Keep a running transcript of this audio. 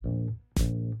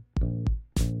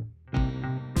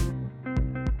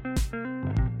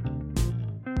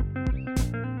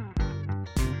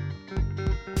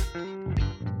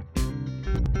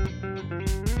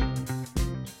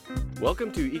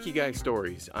Welcome to Ikigai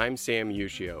Stories. I'm Sam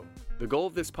Yushio. The goal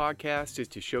of this podcast is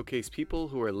to showcase people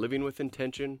who are living with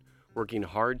intention, working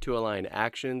hard to align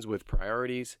actions with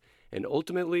priorities, and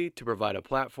ultimately to provide a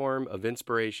platform of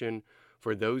inspiration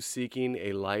for those seeking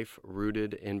a life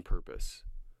rooted in purpose.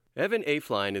 Evan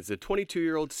Oeflein is the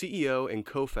 22-year-old CEO and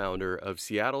co-founder of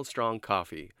Seattle Strong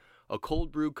Coffee, a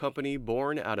cold brew company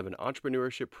born out of an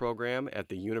entrepreneurship program at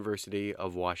the University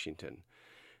of Washington.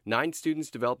 9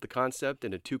 students developed the concept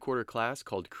in a 2-quarter class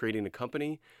called Creating a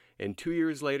Company, and 2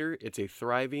 years later, it's a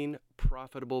thriving,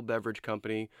 profitable beverage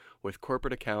company with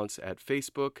corporate accounts at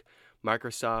Facebook,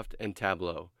 Microsoft, and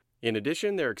Tableau. In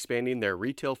addition, they're expanding their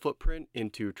retail footprint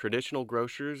into traditional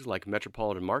grocers like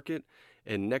Metropolitan Market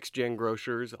and next-gen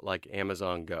grocers like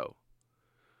Amazon Go.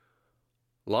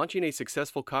 Launching a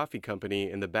successful coffee company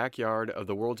in the backyard of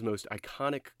the world's most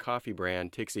iconic coffee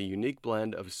brand takes a unique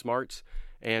blend of smarts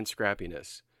and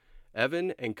scrappiness.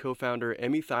 Evan and co-founder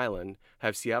Emmy Thielen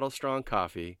have Seattle Strong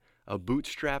Coffee, a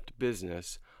bootstrapped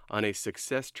business, on a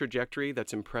success trajectory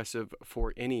that's impressive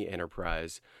for any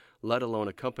enterprise, let alone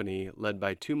a company led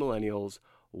by 2 millennials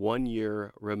 1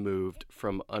 year removed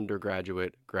from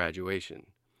undergraduate graduation.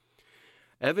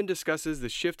 Evan discusses the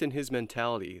shift in his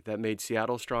mentality that made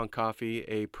Seattle Strong Coffee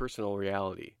a personal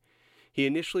reality. He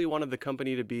initially wanted the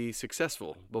company to be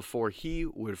successful before he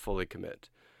would fully commit.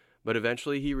 But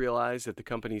eventually he realized that the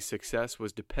company's success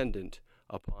was dependent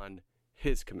upon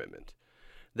his commitment.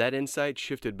 That insight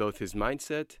shifted both his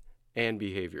mindset and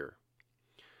behavior.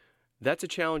 That's a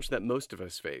challenge that most of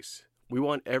us face. We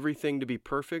want everything to be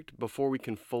perfect before we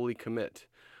can fully commit.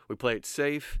 We play it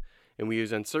safe, and we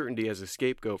use uncertainty as a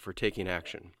scapegoat for taking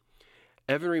action.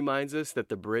 Evan reminds us that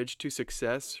the bridge to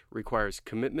success requires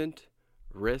commitment,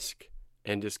 risk,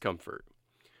 and discomfort.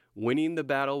 Winning the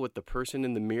battle with the person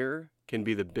in the mirror can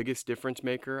be the biggest difference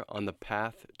maker on the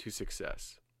path to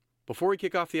success. Before we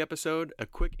kick off the episode, a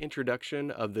quick introduction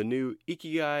of the new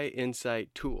Ikigai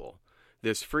Insight tool.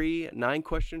 This free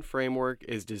 9-question framework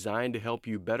is designed to help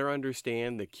you better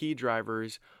understand the key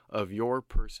drivers of your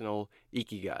personal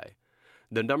Ikigai.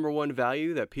 The number one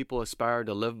value that people aspire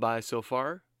to live by so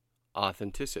far?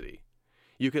 Authenticity.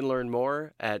 You can learn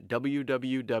more at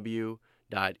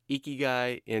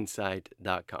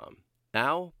www.ikigaiinsight.com.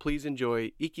 Now, please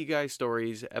enjoy Ikigai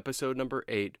Stories, episode number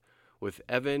 8, with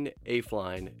Evan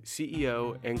Oeflein,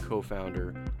 CEO and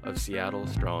co-founder of Seattle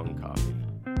Strong Coffee.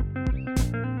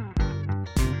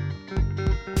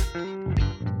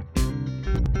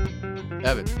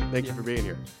 Evan, thank you for being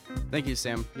here. Thank you,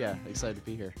 Sam. Yeah, excited to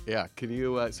be here. Yeah, can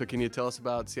you tell us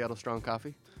about Seattle Strong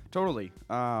Coffee? Totally.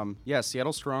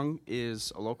 Seattle Strong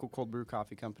is a local cold brew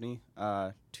coffee company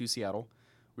to Seattle.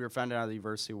 We were founded out of the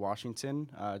University of Washington,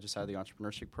 just out of the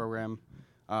entrepreneurship program.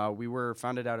 We were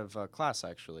founded out of a class,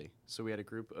 actually. So we had a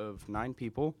group of 9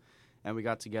 people, and we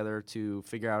got together to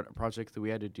figure out a project that we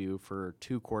had to do for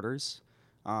 2 quarters.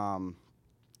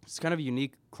 It's kind of a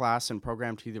unique class and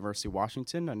program to the University of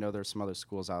Washington. I know there's some other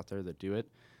schools out there that do it.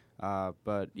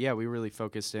 We really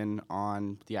focused in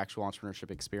on the actual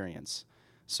entrepreneurship experience.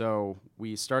 So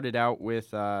we started out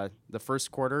with the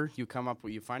first quarter. You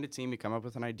find a team, you come up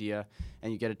with an idea,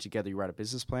 and you get it together. You write a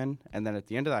business plan, and then at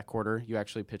the end of that quarter, you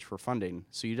actually pitch for funding.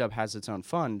 So UW has its own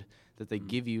fund that they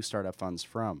give you startup funds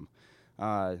from.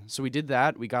 So we did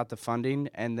that. We got the funding,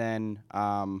 and then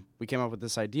we came up with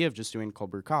this idea of just doing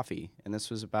cold brew coffee. And this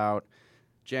was about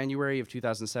January of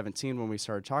 2017 when we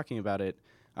started talking about it.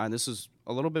 This was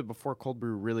a little bit before cold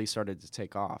brew really started to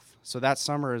take off. So that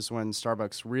summer is when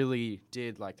Starbucks really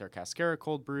did like their Cascara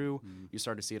cold brew. You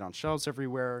started to see it on shelves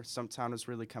everywhere. Some town was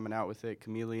really coming out with it,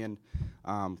 Chameleon,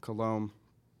 Cologne.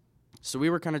 So we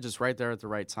were kind of just right there at the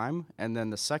right time. And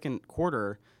then the second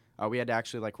quarter, we had to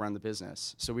actually run the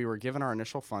business. So we were given our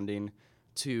initial funding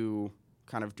to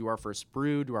kind of do our first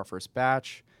brew, do our first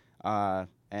batch,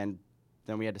 and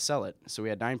then we had to sell it. So we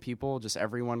had 9 people, just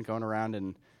everyone going around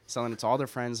and selling it to all their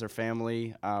friends, their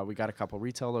family. We got a couple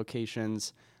retail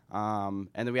locations, and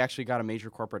then we actually got a major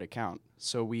corporate account.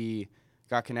 So we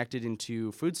got connected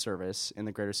into food service in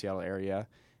the greater Seattle area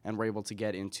and were able to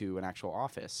get into an actual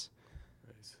office.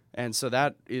 Nice. And so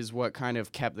that is what kind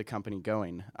of kept the company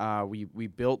going. We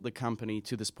built the company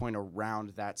to this point around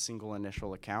that single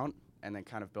initial account and then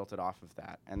kind of built it off of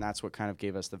that. And that's what kind of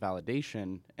gave us the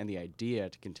validation and the idea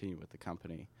to continue with the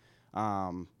company.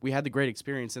 We had the great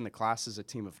experience in the class as a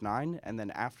team of 9, and then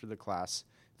after the class,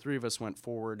 3 of us went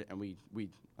forward and we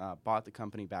bought the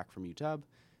company back from UW,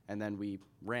 and then we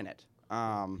ran it.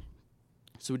 So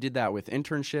we did that with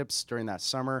internships during that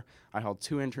summer. I held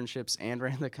 2 internships and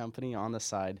ran the company on the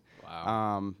side.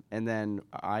 Wow. And then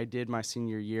I did my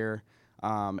senior year,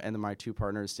 and then my 2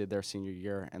 partners did their senior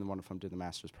year, and one of them did the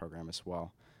master's program as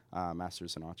well.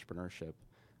 master's in entrepreneurship.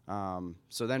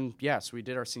 So then, so we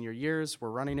did our senior years. We're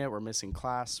running it. We're missing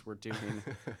class. We're doing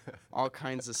all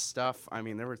kinds of stuff. I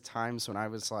mean, there were times when I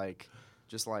was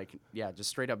just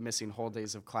straight up missing whole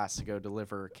days of class to go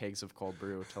deliver kegs of cold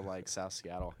brew to like South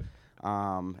Seattle,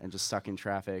 and just stuck in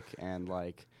traffic. And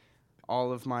like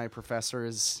all of my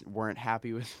professors weren't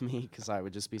happy with me because I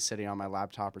would just be sitting on my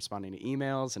laptop responding to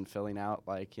emails and filling out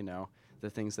the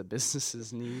things that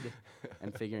businesses need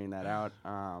and figuring that out.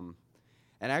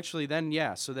 And actually then,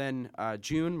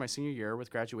 June, my senior year with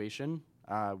graduation,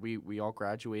 we all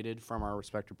graduated from our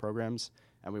respective programs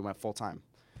and we went full time.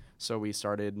 So we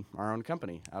started our own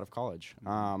company out of college.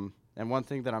 And one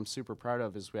thing that I'm super proud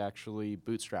of is we actually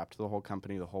bootstrapped the whole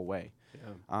company the whole way.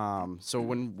 Yeah. So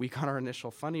when we got our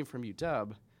initial funding from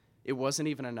UW, it wasn't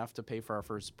even enough to pay for our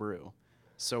first brew.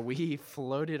 So we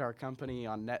floated our company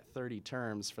on net 30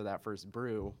 terms for that first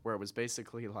brew, where it was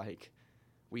basically like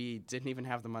we didn't even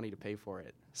have the money to pay for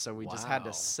it. So we just had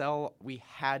to sell. We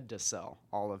had to sell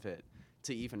all of it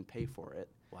to even pay for it.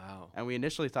 Wow. And we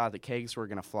initially thought that kegs were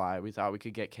going to fly. We thought we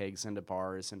could get kegs into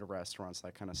bars, into restaurants,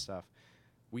 that kind of stuff.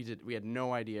 We had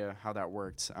no idea how that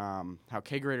worked. How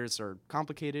kegerators are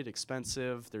complicated,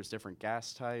 expensive. There's different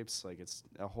gas types. Like, it's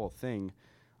a whole thing.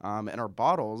 And our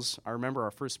bottles, I remember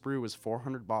our first brew was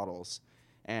 400 bottles.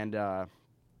 And a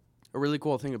really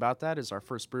cool thing about that is our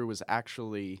first brew was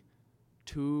actually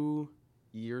 2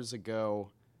 years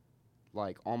ago,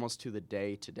 like almost to the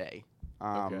day today.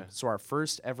 So our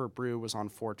first ever brew was on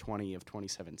 4/20 of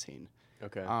 2017.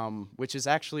 Okay. Which is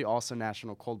actually also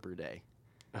National Cold Brew Day.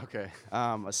 Okay.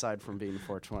 Aside from being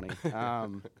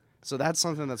 4/20. So that's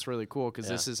something that's really cool because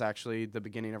this is actually the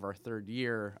beginning of our third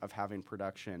year of having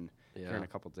production here in a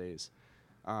couple days.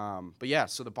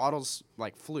 So the bottles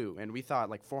like flew, and we thought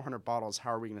like 400 bottles.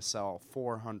 How are we going to sell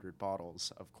 400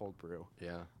 bottles of cold brew?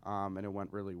 Yeah. And it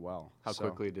went really well. How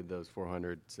quickly did those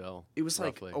 400 sell? It was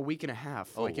roughly? Like a week and a half.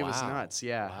 It was nuts.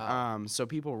 Yeah. Wow. So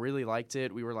people really liked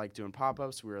it. We were like doing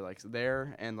pop-ups. We were like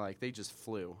there, and like they just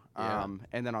flew. Yeah.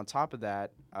 And then on top of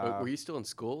that, were you still in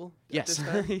school? Yes.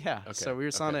 Yeah. Okay. So we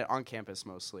were selling it on campus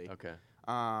mostly. Okay.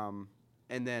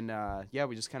 And then,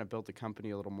 we just kind of built the company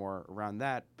a little more around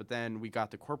that. But then we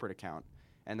got the corporate account,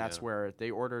 and that's where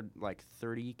they ordered like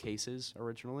 30 cases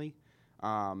originally.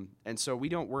 And so we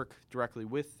don't work directly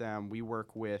with them. We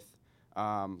work with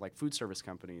like food service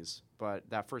companies. But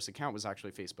that first account was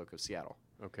actually Facebook of Seattle.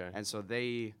 Okay. And so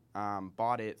they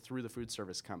bought it through the food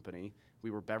service company. We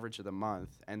were Beverage of the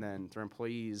Month. And then their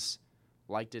employees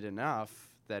liked it enough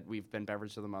that we've been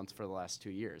Beverage of the Month for the last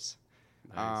 2 years.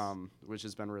 Nice. Which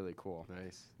has been really cool.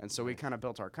 Nice. And so we kind of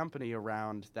built our company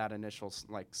around that initial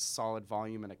like solid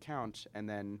volume and account, and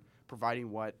then providing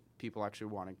what people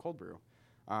actually want in cold brew.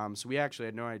 So we actually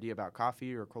had no idea about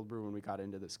coffee or cold brew when we got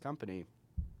into this company,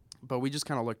 but we just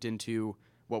kind of looked into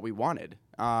what we wanted.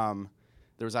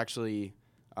 There was actually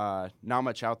not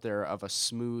much out there of a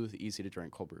smooth, easy to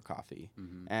drink cold brew coffee.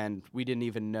 Mm-hmm. And we didn't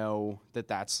even know that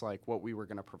that's like what we were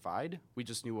going to provide. We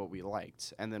just knew what we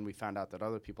liked. And then we found out that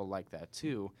other people liked that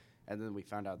too. And then we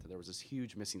found out that there was this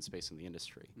huge missing space in the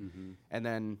industry. Mm-hmm. And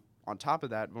then on top of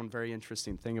that, one very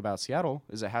interesting thing about Seattle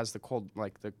is it has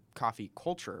the coffee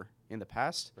culture in the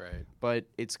past. Right. But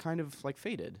it's kind of like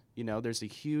faded. You know, there's a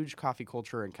huge coffee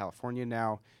culture in California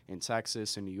now, in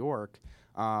Texas, in New York.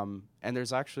 And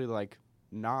there's actually like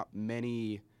not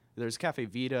many. There's Cafe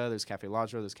Vita, there's Cafe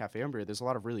Lodra, there's Cafe Umbria. There's a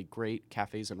lot of really great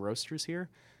cafes and roasters here.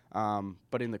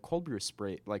 But in the cold brew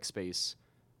space,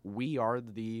 we are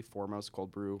the foremost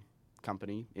cold brew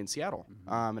company in Seattle.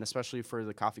 Mm-hmm. And especially for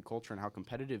the coffee culture and how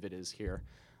competitive it is here.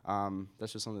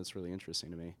 That's just something that's really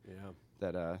interesting to me. Yeah.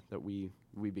 That we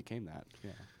became that.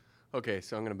 Yeah. Okay,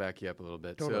 so I'm going to back you up a little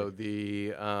bit. Totally. So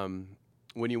the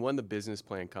when you won the business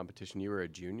plan competition, you were a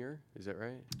junior, is that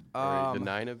right? The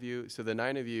 9 of you. So the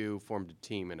 9 of you formed a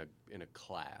team in a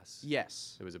class.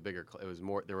 Yes. It was a bigger. It was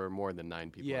more. There were more than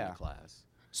 9 people in the class.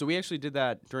 So we actually did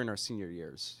that during our senior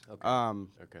years. Okay.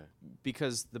 Okay.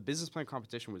 Because the business plan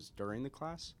competition was during the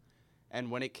class,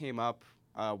 and when it came up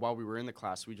while we were in the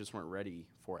class, we just weren't ready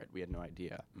for it. We had no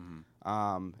idea.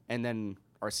 Mm-hmm. And then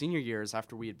our senior years,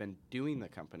 after we had been doing the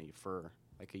company for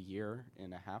like a year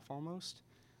and a half almost.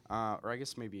 Or I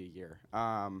guess maybe a year.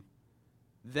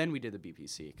 Then we did the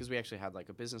BPC because we actually had like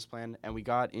a business plan, and we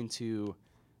got into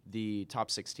the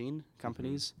top 16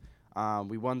 companies. Mm-hmm.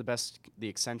 We won the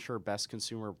Accenture Best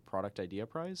Consumer Product Idea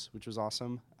Prize, which was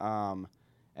awesome.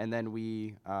 And then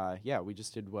we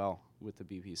just did well with the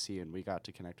BPC, and we got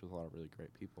to connect with a lot of really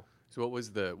great people. So what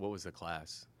was the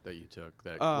class that you took?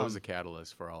 What was the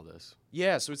catalyst for all this?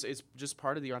 Yeah, so it's just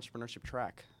part of the entrepreneurship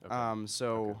track. Okay.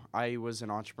 I was an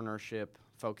entrepreneurship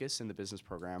focus in the business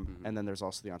program, and then there's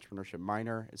also the entrepreneurship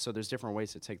minor. So there's different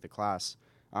ways to take the class,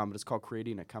 but it's called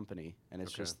Creating a Company, and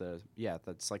it's just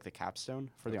that's like the capstone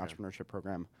for the entrepreneurship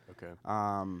program. Okay.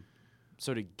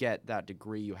 So to get that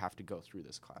degree, you have to go through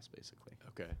this class, basically.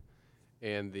 Okay.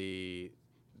 And the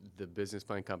business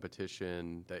plan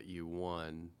competition that you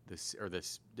won, the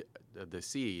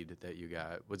seed that you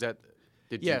got, was that?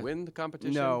 Did you win the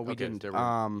competition? No, we didn't.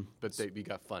 But you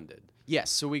got funded. Yes,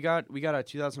 so we got a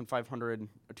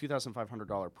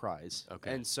 $2,500 prize.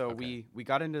 Okay. And so we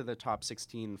got into the top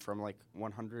 16 from like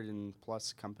 100 and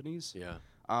plus companies. Yeah.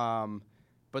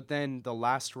 But then the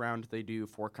last round, they do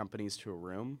 4 companies to a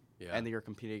room, and you're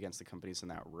competing against the companies in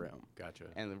that room. Gotcha.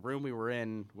 And the room we were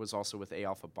in was also with A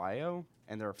Alpha Bio,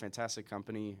 and they're a fantastic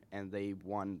company, and they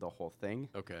won the whole thing.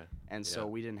 Okay. And so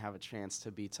we didn't have a chance to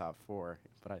be top 4,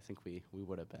 but I think we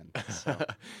would have been. So,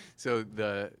 so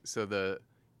the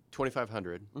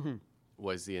 2,500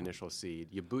 was the initial seed.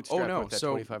 You bootstrapped with that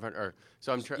 2,500.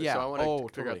 So I want to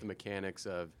figure out the mechanics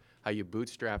of how you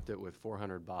bootstrapped it with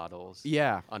 400 bottles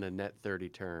on a net 30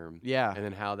 term. Yeah. And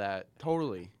then how that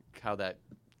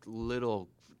little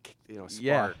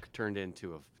spark turned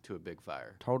into a big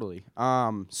fire. Totally.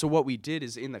 So what we did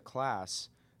is in the class,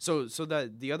 so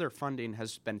the other funding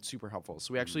has been super helpful.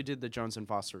 So we actually did the Jones and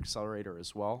Foster Accelerator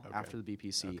as well after the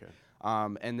BPC. Okay.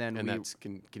 Can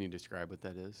you describe what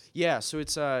that is? Yeah, so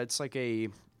it's like a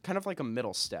kind of like a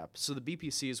middle step. So the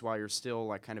BPC is while you're still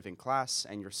like kind of in class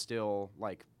and you're still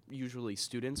like usually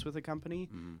students with a company.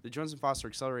 The Jones and Foster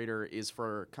Accelerator is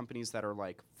for companies that are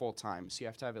like full-time. So you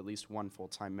have to have at least one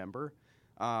full-time member.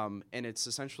 And it's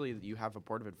essentially that you have a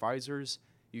board of advisors,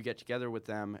 you get together with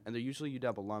them, and they're usually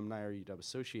UW alumni or UW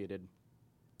associated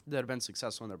that have been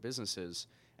successful in their businesses.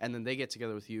 And then they get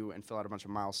together with you and fill out a bunch of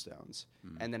milestones.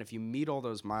 And then if you meet all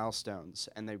those milestones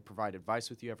and they provide advice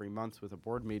with you every month with a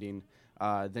board meeting,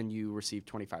 then you receive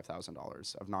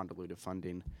 $25,000 of non-dilutive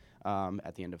funding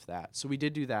at the end of that. So we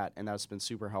did do that, and that's been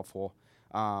super helpful.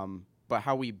 But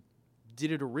how we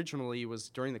did it originally was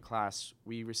during the class,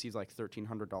 we received like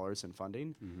 $1,300 in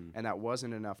funding, and that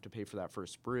wasn't enough to pay for that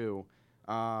first brew.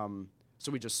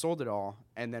 So we just sold it all,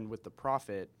 and then with the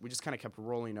profit, we just kind of kept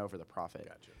rolling over the profit.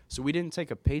 Gotcha. So we didn't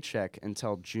take a paycheck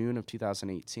until June of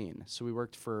 2018. So we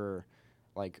worked for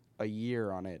like a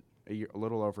year on it, a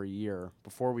little over a year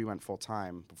before we went full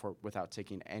time, without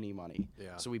taking any money.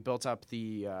 Yeah. So we built up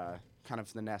the kind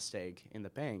of the nest egg in the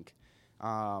bank,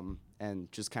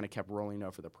 and just kind of kept rolling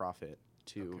over the profit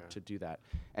to do that.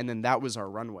 And then that was our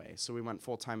runway. So we went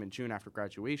full time in June after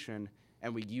graduation,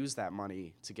 and we used that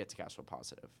money to get to cash flow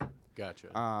positive. Gotcha.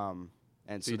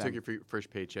 And so you took your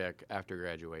first paycheck after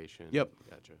graduation. Yep.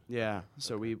 Gotcha. Yeah.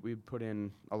 So we put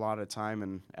in a lot of time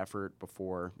and effort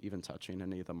before even touching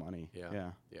any of the money.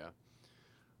 Yeah.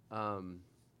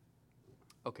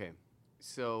 Okay.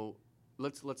 So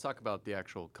let's talk about the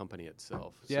actual company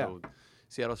itself. Yeah. So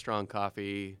Seattle Strong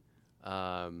Coffee.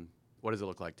 What does it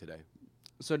look like today?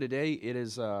 So today it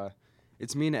is.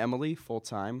 It's me and Emily full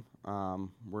time.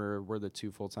 We're the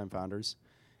 2 full-time founders.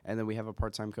 And then we have a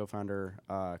part-time co-founder,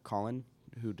 Colin,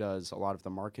 who does a lot of the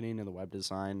marketing and the web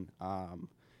design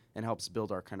and helps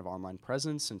build our kind of online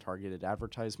presence and targeted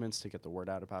advertisements to get the word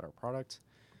out about our product.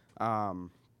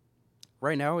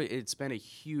 Right now, it's been a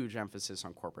huge emphasis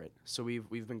on corporate. So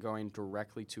we've been going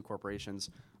directly to corporations.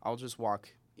 I'll just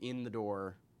walk in the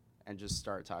door and just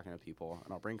start talking to people.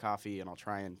 And I'll bring coffee, and I'll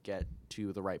try and get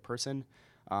to the right person.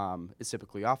 It's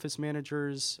typically office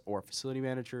managers or facility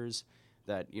managers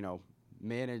that,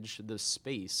 manage the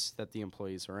space that the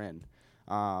employees are in.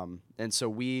 And so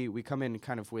we come in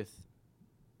kind of with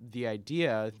the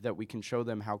idea that we can show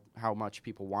them how much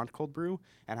people want cold brew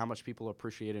and how much people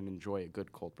appreciate and enjoy a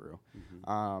good cold brew.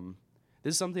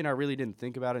 This is something I really didn't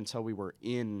think about until we were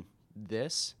in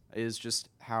this, is just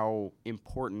how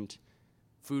important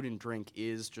food and drink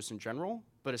is just in general,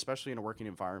 but especially in a working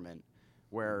environment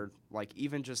where like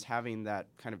even just having that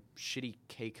kind of shitty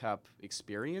K-cup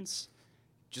experience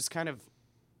just kind of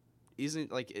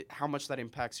isn't like how much that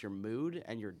impacts your mood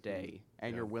and your day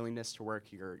and your willingness to work,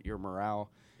 your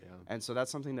morale. Yeah. And so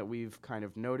that's something that we've kind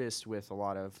of noticed with a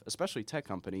lot of, especially tech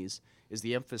companies, is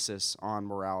the emphasis on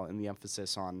morale and the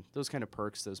emphasis on those kind of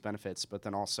perks, those benefits, but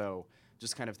then also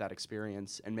just kind of that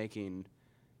experience and making,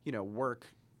 work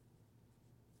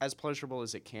as pleasurable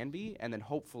as it can be, and then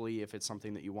hopefully if it's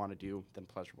something that you want to do, then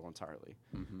pleasurable entirely.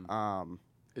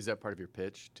 Is that part of your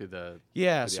pitch to the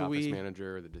Yeah, to the so office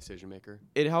manager or the decision maker?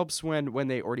 it helps when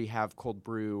they already have cold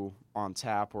brew on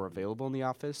tap or available in the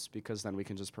office, because then we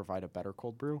can just provide a better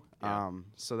cold brew. Yeah.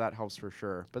 So that helps for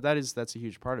sure. But that's a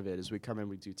huge part of it. Is we come in,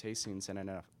 we do tastings, and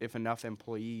if enough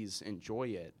employees enjoy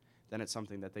it, then it's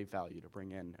something that they value to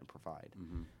bring in and provide.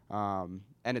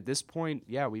 And at this point,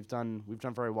 yeah, we've done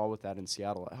very well with that in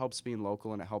Seattle. It helps being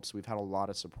local, and it helps. We've had a lot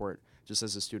of support just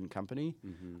as a student company,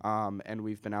 and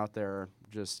we've been out there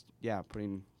just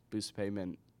putting boots to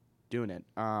pavement, doing it.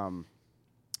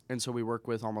 And so we work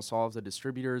with almost all of the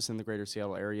distributors in the greater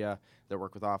Seattle area that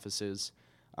work with offices,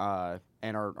 and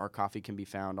our coffee can be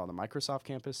found on the Microsoft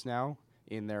campus now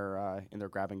in their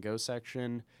grab and go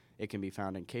section. It can be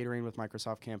found in catering with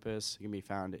Microsoft Campus. It can be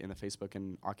found in the Facebook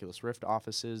and Oculus Rift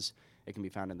offices. It can be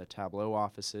found in the Tableau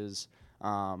offices,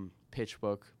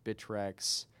 PitchBook,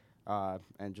 Bittrex,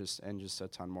 and just a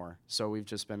ton more. So we've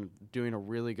just been doing a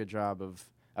really good job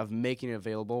of making it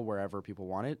available wherever people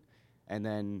want it, and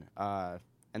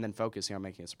then focusing on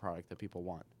making it a product that people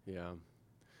want. Yeah.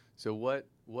 So what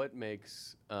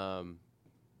makes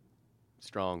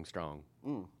strong?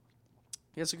 Yeah,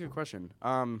 that's a good question.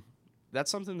 That's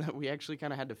something that we actually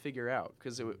kind of had to figure out,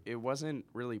 because it wasn't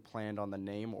really planned on the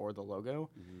name or the logo.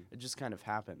 It just kind of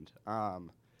happened.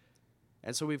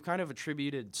 And so we've kind of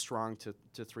attributed strong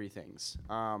to three things.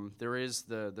 There is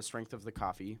the strength of the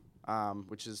coffee,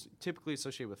 which is typically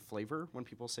associated with flavor when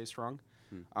people say strong.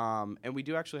 And we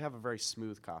do actually have a very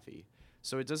smooth coffee.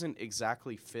 So it doesn't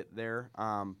exactly fit there,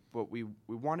 but we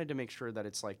wanted to make sure that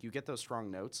it's like you get those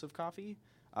strong notes of coffee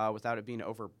without it being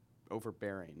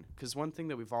overbearing. Because one thing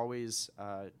that we've always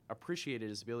appreciated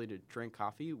is the ability to drink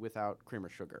coffee without cream or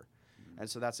sugar. And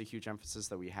so that's a huge emphasis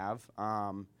that we have,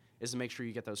 is to make sure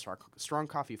you get those strong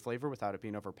coffee flavor without it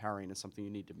being overpowering and something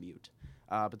you need to mute.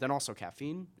 But then also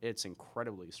caffeine, it's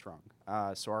incredibly strong.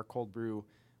 So our cold brew,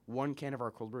 one can of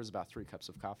our cold brew is about 3 cups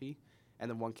of coffee, and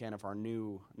then 1 can of our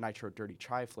new Nitro Dirty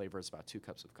Chai flavor is about 2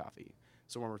 cups of coffee.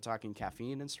 So when we're talking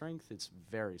caffeine and strength, it's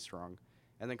very strong.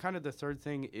 And then kind of the third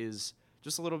thing is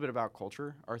just a little bit about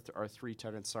culture. Our 3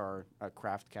 tenets are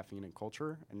craft, caffeine, and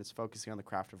culture, and it's focusing on the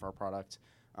craft of our product,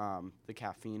 the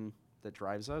caffeine that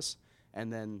drives us,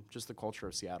 and then just the culture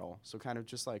of Seattle. So kind of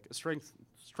just like a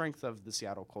strength of the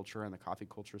Seattle culture and the coffee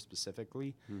culture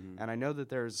specifically. And I know that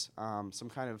there's some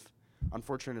kind of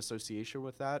unfortunate association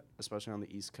with that, especially on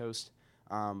the East Coast.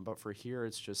 But for here,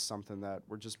 it's just something that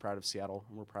we're just proud of Seattle,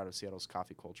 and we're proud of Seattle's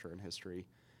coffee culture and history.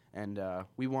 And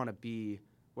we want to be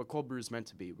what cold brew is meant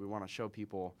to be. We want to show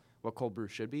people what cold brew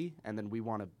should be, and then we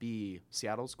want to be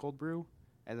Seattle's cold brew,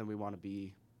 and then we want to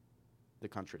be the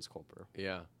country's cold brew.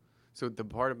 Yeah. So the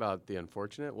part about the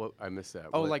unfortunate, I missed that.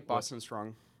 Oh, like Boston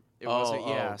Strong. It wasn't.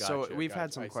 Yeah. Gotcha, so we've had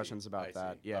gotcha. some I questions see, about I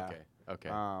that. see. Yeah. Okay.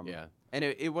 Yeah. And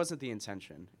it wasn't the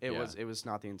intention. It Yeah. was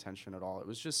not the intention at all. It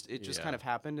was just Yeah. kind of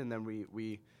happened, and then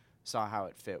we saw how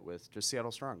it fit with just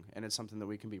Seattle Strong, and it's something that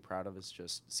we can be proud of. Is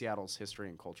just Seattle's history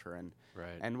and culture, and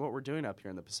Right. and what we're doing up here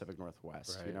in the Pacific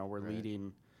Northwest. Right, You know, we're right.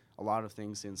 leading a lot of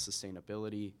things in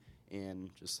sustainability,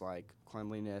 in just like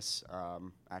cleanliness,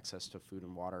 access to food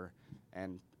and water,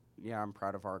 and yeah, I'm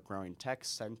proud of our growing tech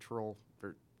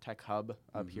hub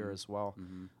up here as well.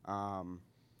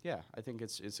 Yeah, I think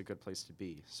it's a good place to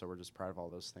be. So we're just proud of all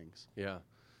those things. Yeah.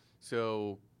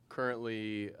 So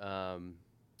currently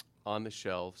on the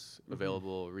shelves,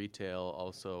 available retail,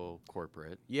 also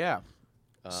corporate. Yeah.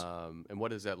 And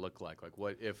what does that look like? Like,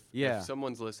 what if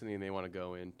someone's listening and they want to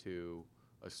go into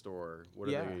a store? What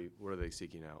are they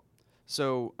seeking out?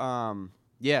 So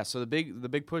so the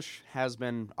big push has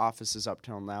been offices up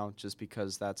till now, just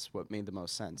because that's what made the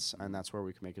most sense, and that's where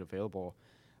we can make it available.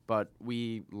 But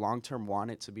we long term want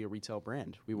it to be a retail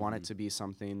brand. We want it to be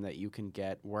something that you can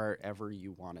get wherever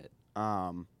you want it.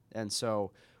 And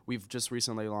so we've just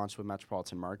recently launched with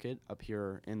Metropolitan Market up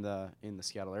here in the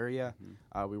Seattle area.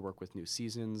 We work with New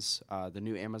Seasons, the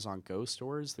new Amazon Go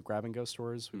stores, the grab and go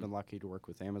stores. We've been lucky to work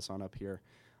with Amazon up here,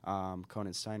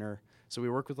 Conan Steiner. So we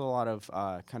work with a lot of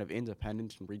kind of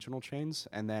independent and regional chains,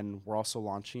 and then we're also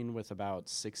launching with about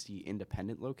 60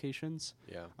 independent locations.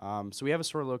 Yeah. So we have a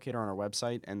store locator on our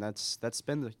website, and that's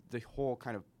been the whole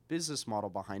kind of business model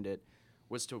behind it,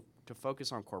 was to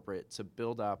focus on corporate, to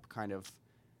build up kind of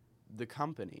the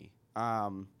company.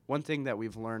 One thing that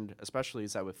we've learned, especially,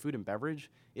 is that with food and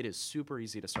beverage, it is super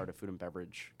easy to start a food and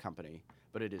beverage company,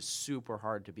 but it is super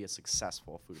hard to be a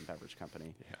successful food and beverage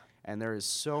company. Yeah. And there is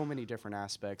so many different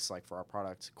aspects, like for our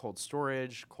product, cold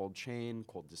storage, cold chain,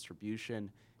 cold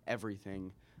distribution,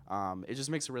 everything. It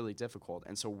just makes it really difficult.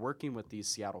 And so working with these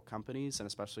Seattle companies, and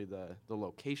especially the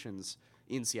locations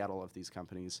in Seattle of these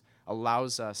companies,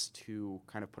 allows us to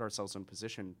kind of put ourselves in a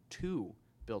position to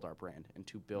build our brand and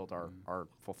to build our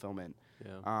fulfillment.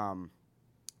 Yeah.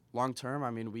 Long term,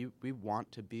 I mean, we want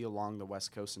to be along the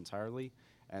West Coast entirely,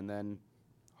 and then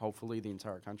hopefully the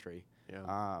entire country.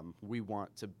 Yeah. We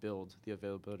want to build the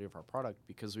availability of our product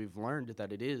because we've learned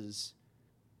that it is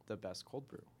the best cold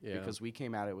brew. Yeah. Because we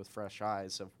came at it with fresh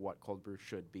eyes of what cold brew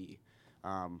should be,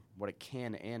 what it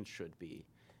can and should be.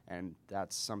 And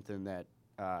that's something that,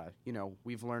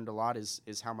 we've learned a lot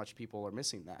is how much people are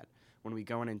missing that. When we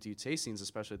go in and do tastings,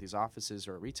 especially at these offices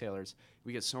or retailers,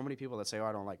 we get so many people that say, oh,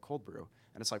 I don't like cold brew.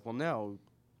 And it's like, well, no,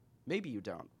 maybe you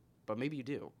don't, but maybe you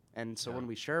do. And so when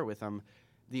we share it with them,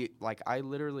 I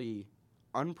literally,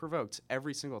 unprovoked,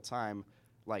 every single time,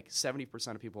 like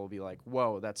 70% of people will be like,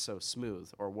 whoa, that's so smooth,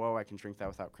 or whoa, I can drink that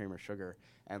without cream or sugar,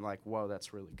 and like, whoa,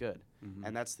 that's really good. Mm-hmm.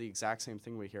 And that's the exact same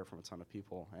thing we hear from a ton of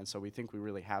people. And so we think we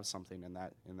really have something in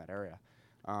that area.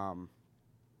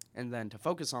 And then to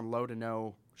focus on low to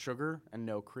no sugar and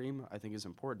no cream, I think is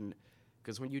important,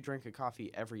 because when you drink a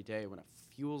coffee every day, when it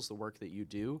fuels the work that you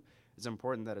do, it's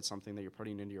important that it's something that you're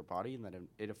putting into your body and that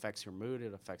it affects your mood,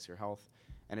 it affects your health,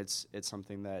 and it's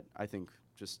something that I think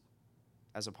just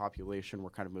as a population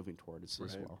we're kind of moving towards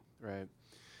as well. Right.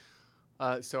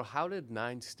 So how did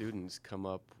 9 students come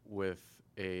up with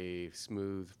a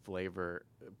smooth flavor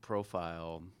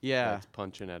profile that's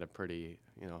punching at a pretty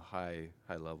high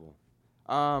level?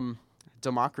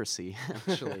 Democracy,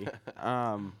 actually.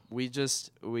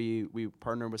 We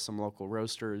partnered with some local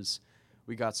roasters.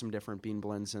 We got some different bean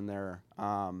blends in there,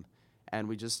 and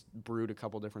we just brewed a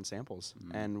couple different samples.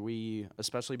 Mm-hmm. And we,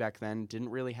 especially back then, didn't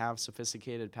really have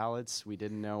sophisticated palates. We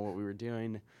didn't know what we were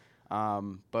doing.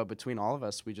 But between all of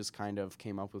us, we just kind of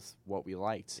came up with what we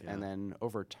liked. Yeah. And then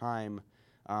over time,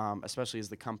 especially as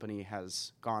the company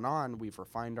has gone on, we've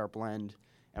refined our blend,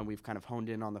 and we've kind of honed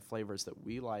in on the flavors that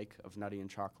we like of nutty and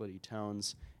chocolatey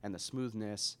tones and the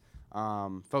smoothness,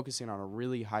 focusing on a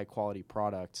really high-quality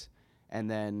product, and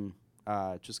then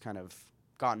just kind of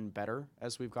gotten better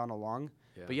as we've gone along.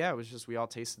 Yeah. But yeah, it was just we all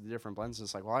tasted the different blends.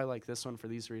 It's like, well, I like this one for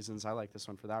these reasons. I like this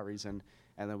one for that reason.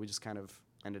 And then we just kind of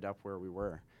ended up where we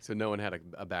were. So no one had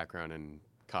a background in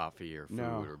coffee or food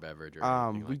or beverage or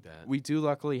anything like that? We do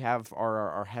luckily have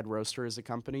our head roaster as a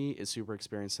company is super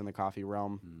experienced in the coffee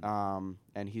realm,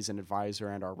 and he's an advisor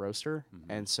and our roaster.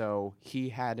 Mm-hmm. And so he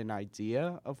had an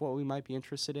idea of what we might be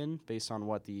interested in based on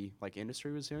what the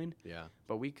industry was doing. Yeah.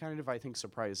 But we kind of, I think,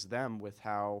 surprised them with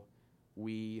how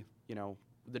we,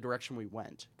 the direction we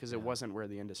went, because it wasn't where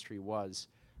the industry was,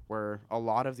 where a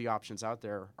lot of the options out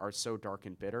there are so dark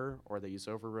and bitter, or they use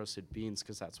over-roasted beans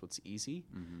because that's what's easy.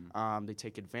 Mm-hmm. They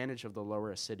take advantage of the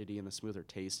lower acidity and the smoother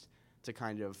taste to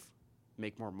kind of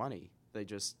make more money. They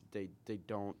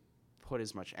don't put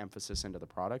as much emphasis into the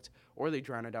product, or they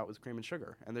drown it out with cream and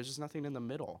sugar, and there's just nothing in the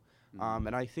middle. Mm-hmm.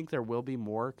 And I think there will be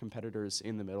more competitors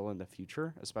in the middle in the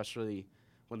future, especially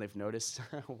when they've noticed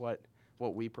what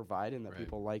we provide and that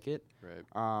people like it.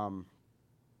 Right.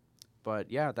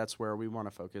 But yeah, that's where we want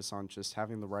to focus on, just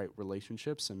having the right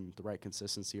relationships and the right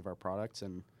consistency of our products.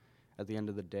 And at the end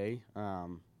of the day,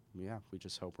 we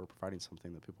just hope we're providing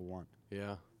something that people want.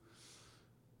 Yeah.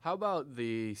 How about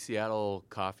the Seattle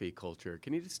coffee culture?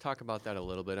 Can you just talk about that a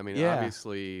little bit? I mean,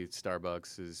 obviously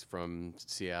Starbucks is from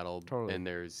Seattle, and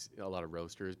there's a lot of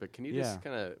roasters, but can you just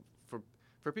kind of,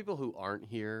 for people who aren't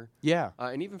here,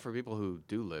 and even for people who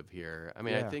do live here, I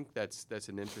mean, I think that's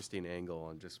an interesting angle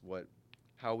on just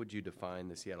how would you define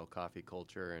the Seattle coffee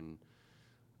culture, and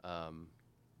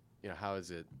how has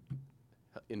it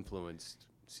influenced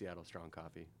Seattle Strong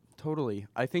Coffee? Totally.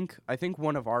 I think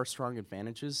one of our strong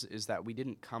advantages is that we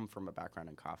didn't come from a background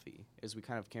in coffee, as we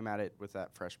kind of came at it with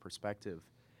that fresh perspective.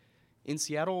 In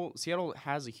Seattle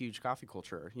has a huge coffee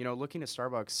culture. Looking at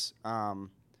Starbucks,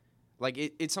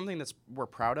 it's something we're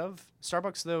proud of.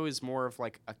 Starbucks, though, is more of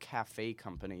like a cafe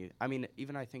company. I mean,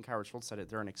 even I think Howard Schultz said it,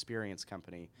 they're an experience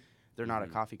company. They're not a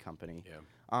coffee company,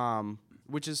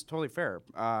 which is totally fair,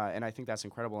 and I think that's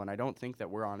incredible. And I don't think that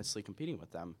we're honestly competing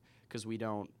with them, because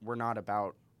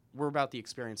we're about the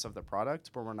experience of the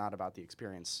product, but we're not about the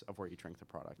experience of where you drink the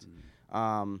product.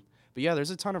 Mm. But yeah,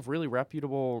 there's a ton of really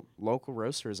reputable local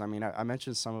roasters. I mean, I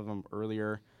mentioned some of them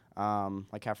earlier,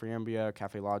 like Cafe Ambia,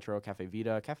 Cafe Ladro, Cafe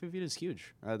Vita. Cafe Vita is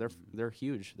huge. They're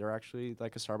huge. They're actually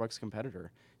like a Starbucks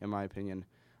competitor, in my opinion.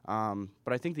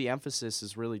 But I think the emphasis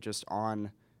is really just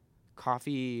on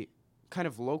coffee kind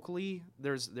of locally.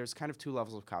 There's kind of 2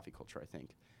 levels of coffee culture, I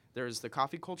think. There's the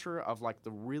coffee culture of like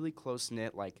the really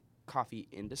close-knit like coffee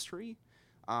industry,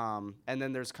 and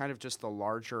then there's kind of just the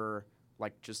larger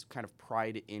like just kind of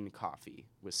pride in coffee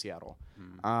with Seattle.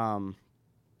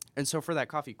 And so for that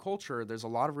coffee culture, there's a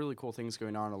lot of really cool things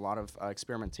going on, a lot of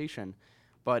experimentation.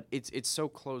 but it's so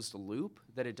closed loop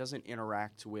that it doesn't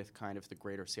interact with kind of the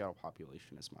greater Seattle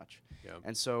population as much. Yeah.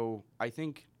 And so I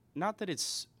think, not that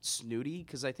it's snooty,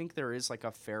 because I think there is like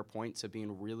a fair point to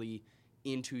being really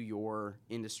into your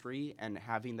industry and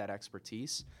having that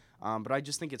expertise. But I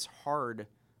just think it's hard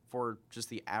for just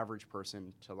the average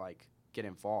person to like get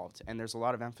involved. And there's a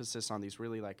lot of emphasis on these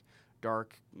really like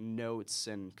dark notes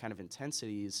and kind of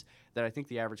intensities that I think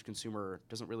the average consumer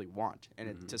doesn't really want. And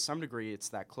it, to some degree, it's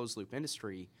that closed loop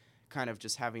industry kind of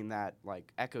just having that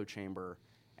like echo chamber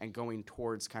and going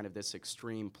towards kind of this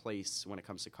extreme place when it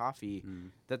comes to coffee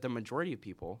that the majority of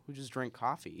people who just drink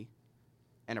coffee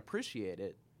and appreciate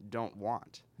it don't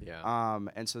want. Yeah.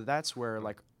 And so that's where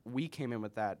like we came in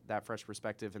with that fresh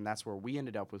perspective, and that's where we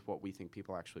ended up with what we think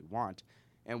people actually want,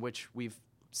 and which we've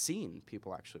seen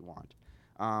people actually want.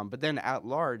 But then at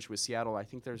large with Seattle, I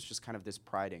think there's just kind of this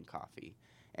pride in coffee.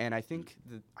 And I think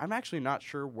I'm actually not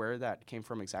sure where that came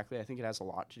from exactly. I think it has a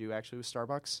lot to do actually with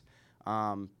Starbucks.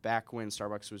 Back when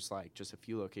Starbucks was like just a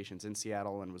few locations in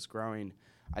Seattle and was growing,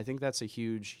 I think that's a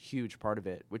huge, huge part of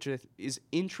it, which is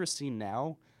interesting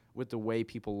now with the way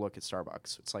people look at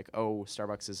Starbucks. It's like, oh,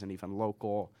 Starbucks isn't even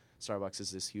local. Starbucks is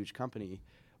this huge company.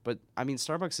 But, I mean,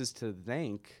 Starbucks is to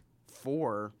thank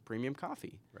for premium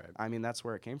coffee. Right. I mean, that's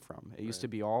where it came from. It used to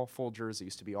be all Folgers. It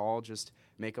used to be all just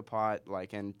make a pot,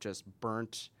 like, and just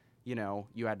burnt, you know,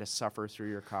 you had to suffer through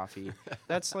your coffee.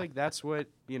 That's what,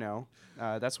 you know,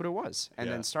 that's what it was. And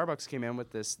then Starbucks came in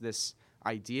with this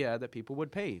idea that people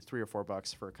would pay $3 or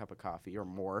 $4 for a cup of coffee or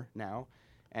more now.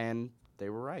 And they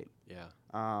were right.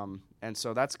 Yeah. And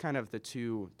so that's kind of the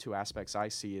two aspects I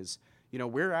see is, you know,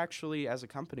 we're actually as a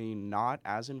company not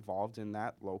as involved in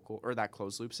that local or that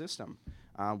closed loop system.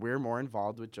 We're more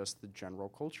involved with just the general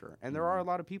culture. And there are a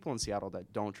lot of people in Seattle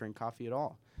that don't drink coffee at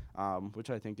all, which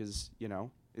I think is, you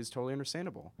know, is totally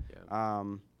understandable. Yeah.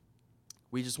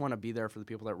 We just want to be there for the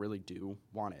people that really do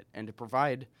want it and to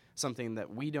provide something that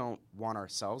we don't want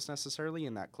ourselves necessarily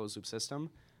in that closed loop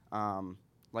system.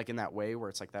 Like in that way where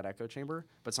it's like that echo chamber,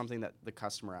 but something that the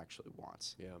customer actually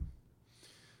wants.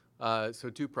 Yeah. So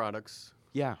 2 products.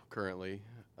 Yeah. Currently,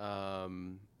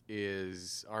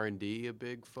 is R&D a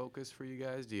big focus for you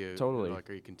guys? Do you Totally. like?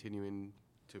 Are you continuing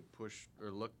to push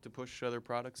or look to push other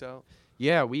products out?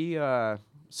 Yeah. We. And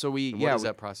what does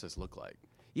that process look like?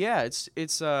 Yeah.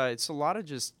 It's a lot of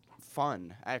just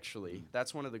fun, actually.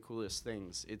 That's one of the coolest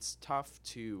things. It's tough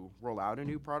to roll out a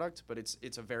new product, but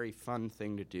it's a very fun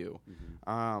thing to do.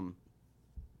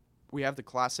 We have the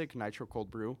classic nitro cold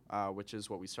brew, which is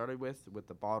what we started with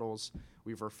the bottles.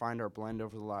 We've refined our blend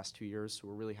over the last 2 years, so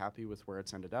we're really happy with where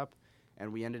it's ended up.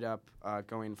 And we ended up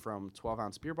going from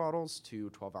 12-ounce beer bottles to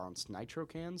 12-ounce nitro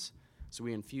cans. So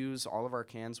we infuse all of our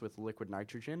cans with liquid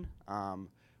nitrogen,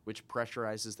 which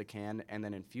pressurizes the can and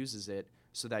then infuses it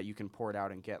so that you can pour it out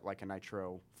and get like a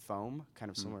nitro foam, kind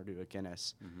of similar to a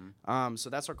Guinness. So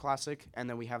that's our classic. And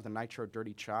then we have the nitro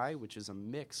dirty chai, which is a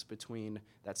mix between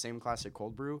that same classic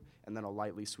cold brew and then a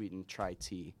lightly sweetened chai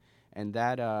tea. And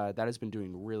that has been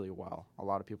doing really well. A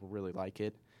lot of people really like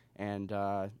it. And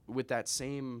with that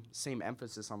same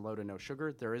emphasis on low to no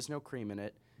sugar, there is no cream in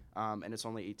it, and it's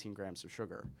only 18 grams of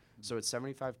sugar. So it's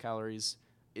 75 calories.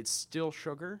 It's still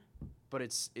sugar, but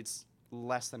it's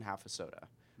less than half a soda.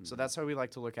 So that's how we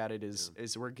like to look at it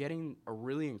is we're getting a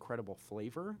really incredible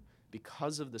flavor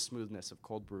because of the smoothness of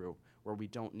cold brew where we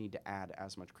don't need to add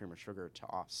as much cream or sugar to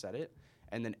offset it.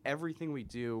 And then everything we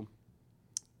do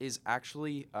is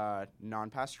actually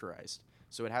non-pasteurized.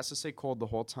 So it has to stay cold the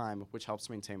whole time, which helps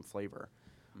maintain flavor.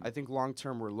 I think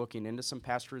long-term we're looking into some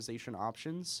pasteurization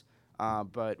options,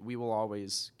 but we will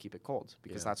always keep it cold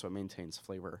because that's what maintains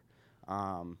flavor.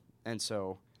 And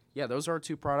so, yeah, those are our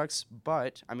 2 products.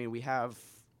 But, I mean, we have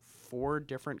 4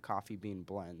 different coffee bean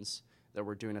blends that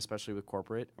we're doing, especially with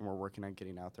corporate, and we're working on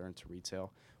getting out there into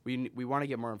retail. We want to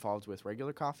get more involved with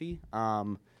regular coffee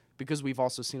because we've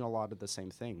also seen a lot of the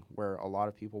same thing where a lot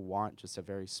of people want just a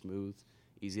very smooth,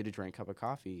 easy-to-drink cup of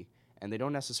coffee, and they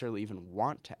don't necessarily even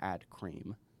want to add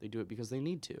cream. They do it because they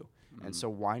need to. And so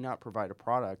why not provide a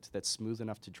product that's smooth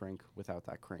enough to drink without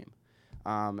that cream?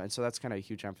 And so that's kind of a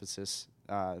huge emphasis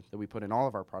that we put in all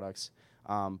of our products.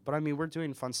 But, I mean, we're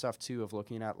doing fun stuff, too, of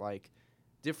looking at, like,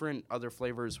 different other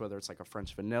flavors, whether it's, like, a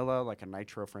French vanilla, like a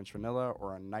nitro French vanilla,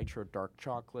 or a nitro dark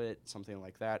chocolate, something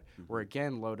like that, where,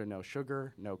 again, low to no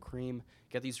sugar, no cream.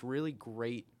 Get these really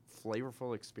great,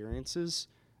 flavorful experiences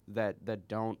that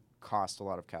don't cost a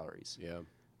lot of calories. Yeah.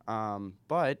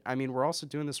 But, I mean, we're also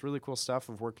doing this really cool stuff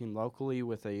of working locally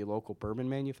with a local bourbon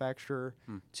manufacturer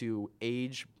to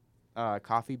age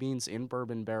coffee beans in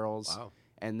bourbon barrels. Wow.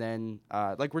 And then,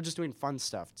 like, we're just doing fun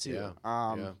stuff, too.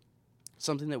 Yeah.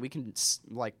 Something that we can,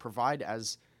 like, provide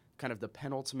as kind of the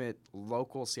penultimate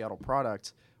local Seattle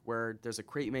product, where there's a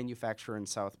crate manufacturer in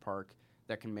South Park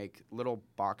that can make little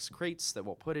box crates that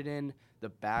we'll put it in. The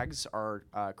bags are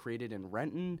created in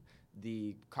Renton.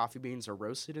 The coffee beans are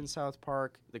roasted in South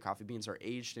Park. The coffee beans are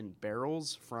aged in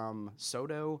barrels from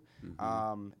Soto.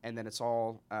 And then it's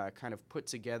all kind of put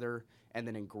together and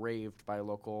then engraved by a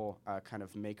local kind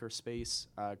of makerspace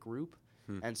group.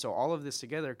 And so all of this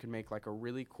together can make like a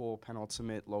really cool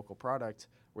penultimate local product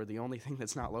where the only thing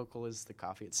that's not local is the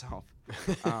coffee itself,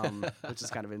 which is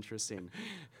kind of interesting.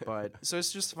 But so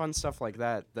it's just fun stuff like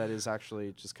that is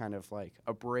actually just kind of like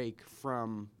a break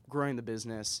from growing the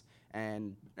business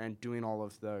and doing all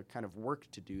of the kind of work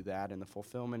to do that and the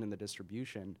fulfillment and the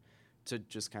distribution to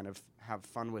just kind of have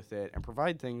fun with it and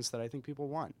provide things that I think people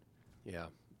want. Yeah.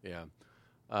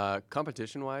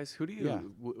 Competition-wise, who do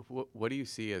you what do you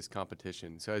see as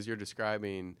competition? So as you're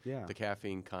describing the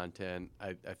caffeine content,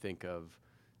 I think of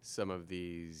some of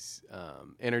these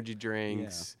energy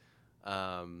drinks,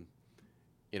 and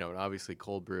obviously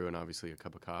cold brew and obviously a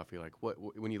cup of coffee. Like,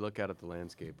 when you look out at the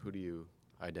landscape, who do you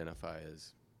identify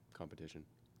as competition?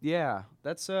 Yeah,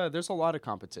 that's there's a lot of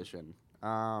competition.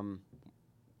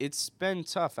 It's been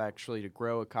tough, actually, to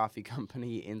grow a coffee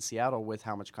company in Seattle with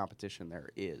how much competition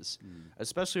there is,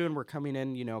 especially when we're coming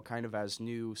in, kind of as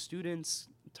new students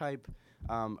type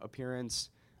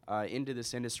appearance into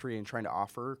this industry and trying to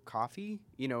offer coffee,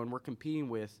 and we're competing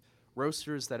with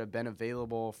roasters that have been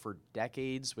available for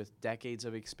decades with decades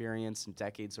of experience and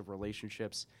decades of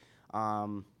relationships.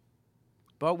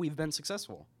 But we've been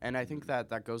successful, and I think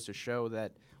that goes to show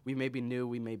that we may be new,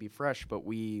 we may be fresh, but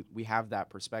we have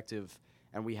that perspective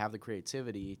and we have the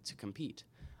creativity to compete.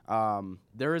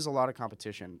 There is a lot of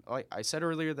competition. Like I said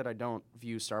earlier that I don't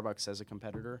view Starbucks as a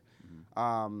competitor,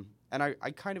 and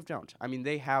I kind of don't. I mean,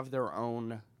 they have their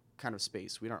own kind of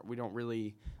space. We don't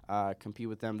really compete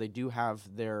with them. They do have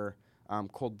their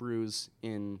cold brews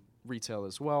in retail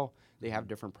as well. They have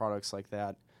different products like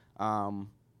that.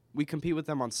 We compete with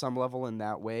them on some level in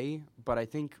that way, but I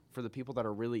think for the people that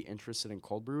are really interested in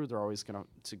cold brew, they're always going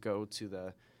to go to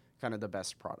the kind of the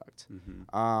best product.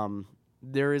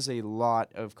 There is a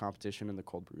lot of competition in the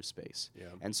cold brew space.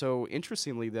 And so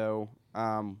interestingly, though,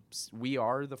 we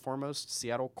are the foremost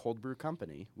Seattle cold brew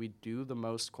company. We do the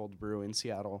most cold brew in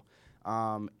Seattle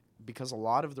because a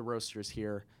lot of the roasters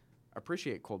here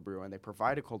appreciate cold brew and they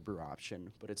provide a cold brew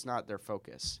option, but it's not their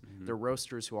focus. They're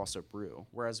roasters who also brew,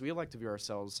 whereas we like to view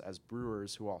ourselves as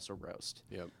brewers who also roast.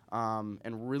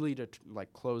 And really to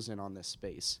close in on this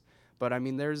space. But I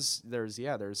mean, there's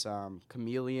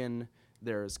Chameleon,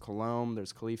 there's Colombe,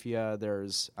 there's Califia,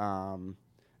 there's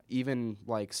even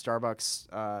like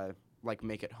Starbucks,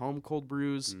 make at home cold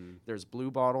brews. There's Blue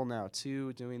Bottle now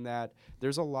too doing that.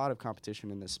 There's a lot of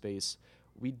competition in this space.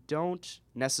 We don't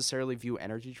necessarily view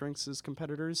energy drinks as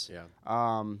competitors,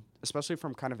 especially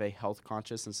from kind of a health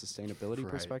conscious and sustainability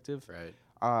perspective.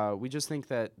 We just think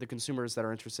that the consumers that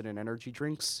are interested in energy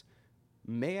drinks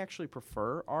may actually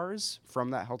prefer ours from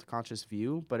that health conscious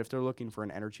view, but if they're looking for an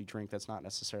energy drink, that's not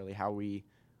necessarily how we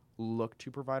look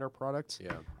to provide our product.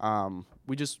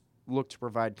 We just look to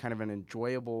provide kind of an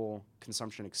enjoyable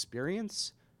consumption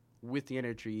experience with the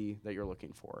energy that you're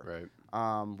looking for.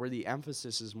 Where the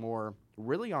emphasis is more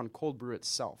really on cold brew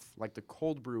itself. Like the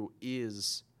cold brew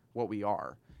is what we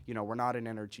are. We're not an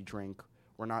energy drink.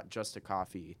 We're not just a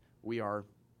coffee. We are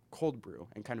cold brew,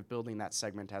 and kind of building that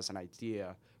segment as an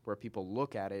idea where people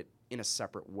look at it in a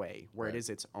separate way, where it is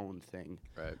its own thing.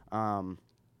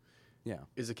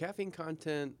 Is the caffeine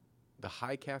content, the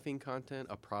high caffeine content,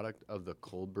 a product of the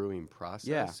cold brewing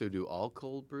process? So do all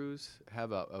cold brews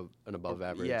have an above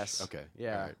average? Yes. Okay.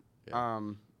 All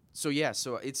right. So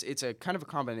it's a kind of a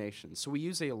combination. So we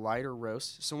use a lighter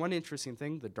roast. So one interesting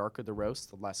thing, the darker the roast,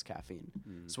 the less caffeine.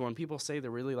 So when people say they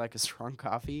really like a strong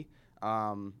coffee,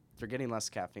 they're getting less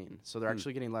caffeine. So they're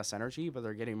actually getting less energy, but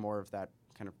they're getting more of that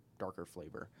kind of darker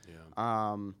flavor.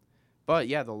 But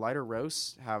the lighter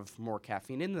roasts have more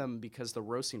caffeine in them because the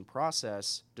roasting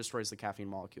process destroys the caffeine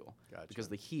molecule. Because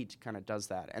the heat kind of does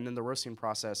that. And then the roasting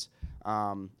process,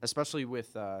 especially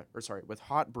with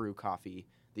hot brew coffee,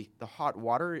 the hot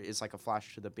water is like a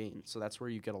flash to the bean. So that's where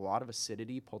you get a lot of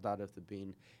acidity pulled out of the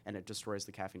bean, and it destroys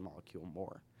the caffeine molecule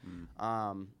more.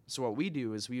 So what we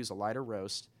do is we use a lighter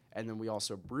roast, and then we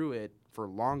also brew it for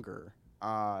longer.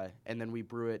 And then we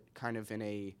brew it kind of in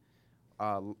a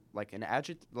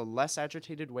less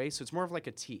agitated way. So it's more of like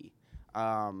a tea.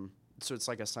 So it's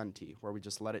like a sun tea where we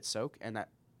just let it soak, and that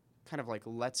kind of like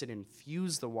lets it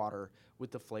infuse the water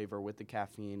with the flavor, with the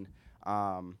caffeine.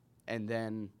 And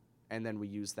then we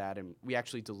use that, and we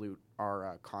actually dilute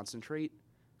our concentrate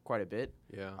quite a bit.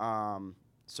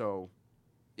 So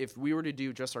if we were to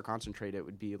do just our concentrate, it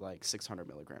would be like 600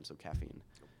 milligrams of caffeine.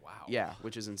 Wow. Yeah,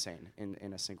 which is insane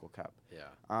in a single cup.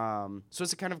 Yeah. So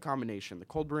it's a kind of combination. The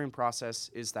cold brewing process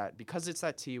is that because it's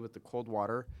that tea with the cold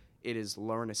water, it is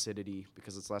lower in acidity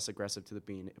because it's less aggressive to the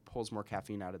bean. It pulls more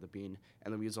caffeine out of the bean,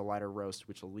 and then we use a lighter roast,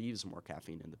 which leaves more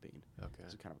caffeine in the bean. Okay.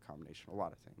 It's a kind of a combination, a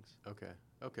lot of things. Okay.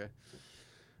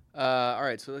 All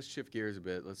right. So let's shift gears a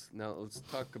bit. Let's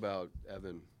talk about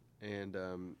Evan and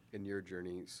your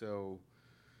journey. So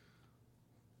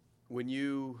when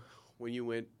you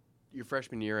went your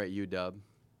freshman year at UW,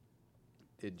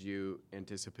 did you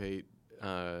anticipate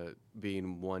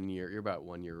being 1 year? You're about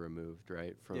 1 year removed,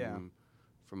 right,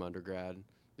 from undergrad.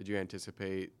 Did you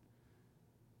anticipate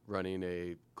running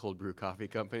a cold brew coffee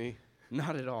company?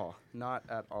 Not at all. Not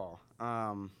at all.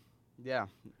 Yeah,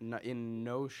 in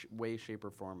no way, shape,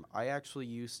 or form. I actually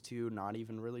used to not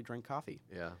even really drink coffee.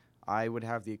 Yeah. I would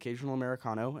have the occasional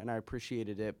Americano, and I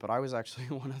appreciated it, but I was actually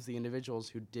one of the individuals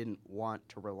who didn't want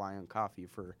to rely on coffee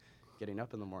for getting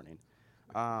up in the morning.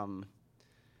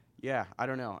 Yeah, I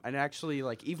don't know. And actually,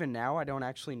 like, even now, I don't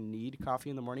actually need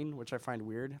coffee in the morning, which I find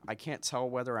weird. I can't tell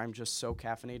whether I'm just so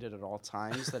caffeinated at all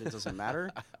times that it doesn't matter,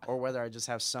 or whether I just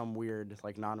have some weird,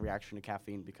 like, non-reaction to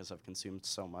caffeine because I've consumed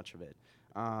so much of it.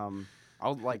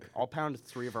 I'll pound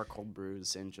 3 of our cold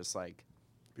brews in just, like,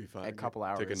 be fine. a couple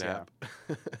hours. Take a nap.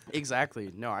 Yeah.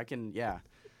 Exactly. No, I can, yeah.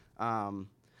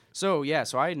 So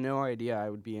I had no idea I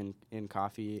would be in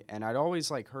coffee, and I'd always,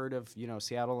 like, heard of,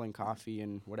 Seattle and coffee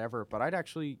and whatever, but I'd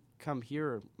actually come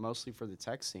here mostly for the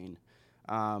tech scene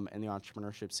and the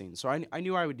entrepreneurship scene. So I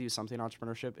knew I would do something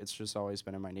entrepreneurship. It's just always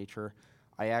been in my nature.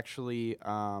 I actually,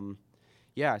 so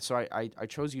I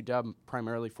chose UW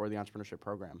primarily for the entrepreneurship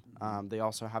program. They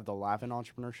also have the Lavin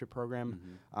entrepreneurship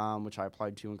program, which I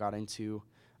applied to and got into.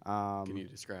 Can you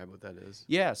describe what that is?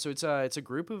 Yeah, so it's a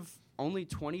group of only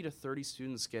 20 to 30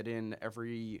 students get in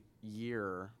every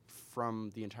year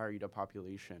from the entire UW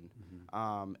population,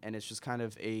 and it's just kind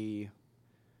of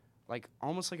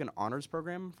almost like an honors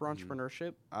program for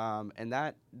entrepreneurship, and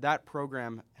that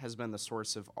program has been the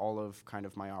source of all of kind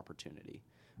of my opportunity.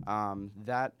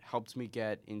 That helped me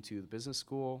get into the business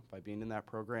school by being in that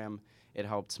program. It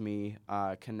helped me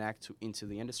connect into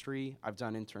the industry. I've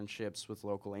done internships with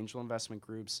local angel investment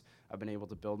groups. I've been able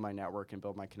to build my network and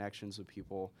build my connections with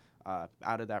people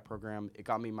out of that program. It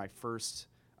got me my first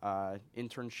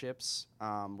internships,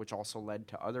 which also led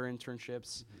to other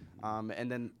internships. And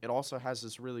then it also has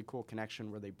this really cool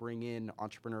connection where they bring in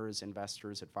entrepreneurs,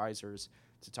 investors, advisors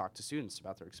to talk to students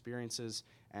about their experiences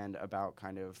and about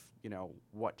kind of,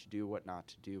 what to do, what not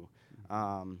to do.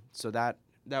 So that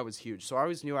was huge. So I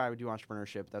always knew I would do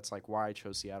entrepreneurship. That's like why I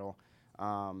chose Seattle.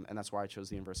 And that's why I chose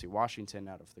the University of Washington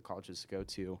out of the colleges to go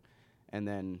to. And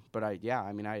then, I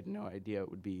had no idea it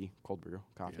would be cold brew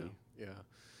coffee. Yeah.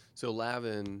 So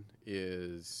Lavin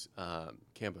is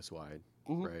campus-wide,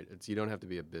 right? You don't have to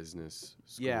be a business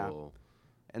school. Yeah.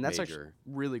 And that's major. actually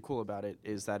really cool about it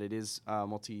is that it is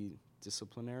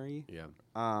multidisciplinary. Yeah.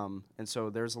 And so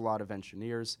there's a lot of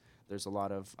engineers. There's a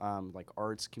lot of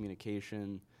arts,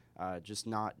 communication, just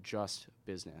not just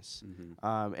business.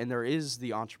 And there is the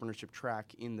entrepreneurship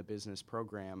track in the business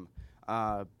program.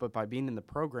 But by being in the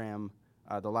program,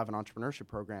 the Lavin Entrepreneurship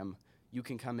Program, you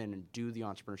can come in and do the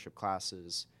entrepreneurship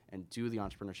classes and do the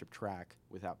entrepreneurship track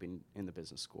without being in the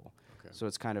business school. Okay. So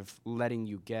it's kind of letting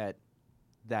you get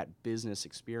that business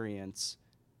experience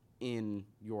in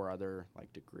your other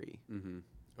degree.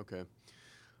 Okay.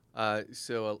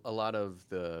 So a lot of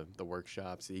the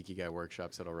workshops, the Ikigai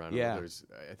workshops that'll run, there's,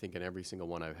 I think in every single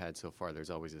one I've had so far, there's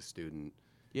always a student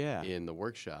in the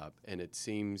workshop. And it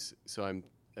seems, so I'm,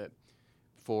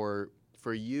 for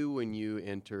you when you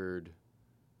entered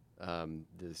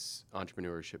this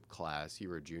entrepreneurship class, you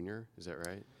were a junior, is that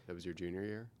right? That was your junior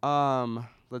year?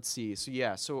 Let's see.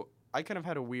 So I kind of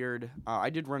had a weird,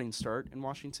 I did Running Start in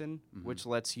Washington, which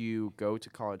lets you go to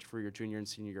college for your junior and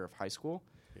senior year of high school.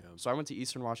 Yeah. So I went to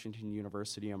Eastern Washington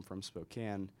University. I'm from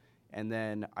Spokane. And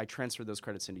then I transferred those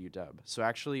credits into UW. So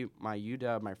actually, my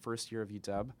first year of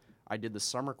UW, I did the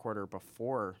summer quarter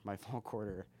before my fall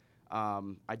quarter.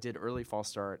 I did early fall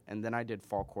start, and then I did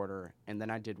fall quarter, and then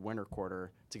I did winter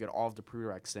quarter to get all of the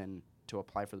prereqs in to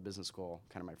apply for the business school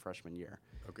kind of my freshman year.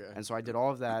 Okay. And so I did all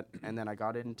of that, and then I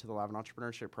got into the Lavin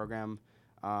Entrepreneurship Program.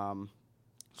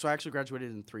 So I actually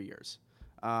graduated in 3 years.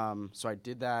 So I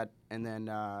did that, and then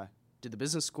did the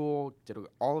business school, did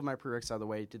all of my prereqs out of the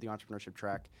way, did the entrepreneurship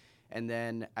track. And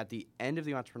then at the end of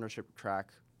the entrepreneurship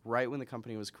track, right when the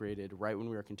company was created, right when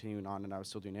we were continuing on and I was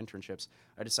still doing internships,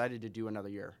 I decided to do another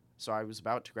year. So I was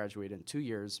about to graduate in 2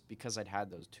 years because I'd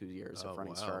had those 2 years of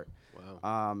Running Start.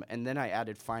 Wow. And then I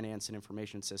added finance and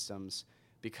information systems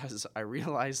because I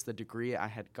realized the degree I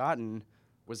had gotten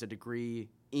was a degree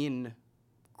in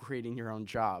creating your own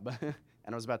job.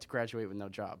 And I was about to graduate with no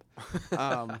job.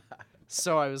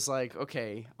 So I was like,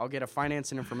 okay, I'll get a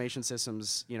finance and information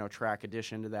systems, track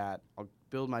addition to that. I'll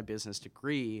build my business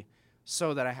degree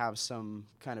so that I have some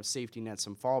kind of safety net,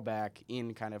 some fallback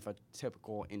in kind of a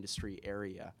typical industry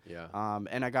area. Yeah.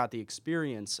 And I got the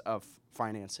experience of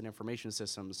finance and information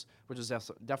systems, which has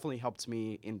definitely helped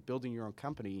me in building your own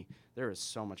company. There is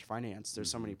so much finance. There's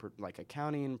so many like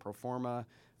accounting, pro forma,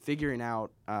 figuring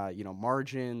out,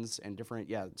 margins and different.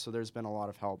 Yeah. So there's been a lot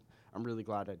of help. I'm really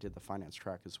glad I did the finance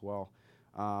track as well.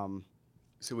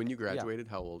 So when you graduated,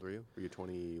 how old were you? Were you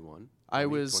 21? I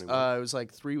was. It was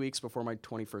like 3 weeks before my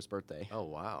 21st birthday. Oh,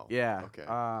 wow. Yeah. Okay.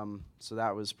 So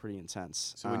that was pretty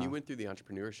intense. So when you went through the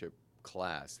entrepreneurship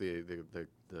class,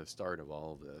 the start of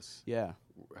all of this, yeah.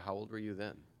 how old were you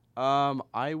then?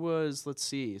 I was. Let's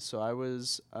see. So I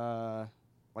was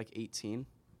like 18.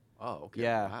 Oh, okay.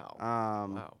 Yeah. Wow.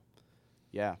 Wow.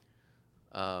 Yeah.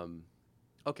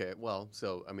 Okay. Well,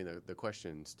 so I mean, the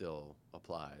question still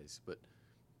applies, but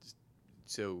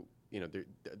so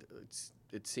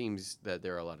it seems that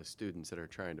there are a lot of students that are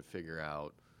trying to figure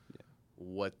out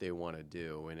what they want to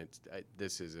do, and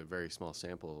this is a very small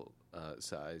sample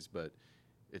size, but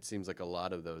it seems like a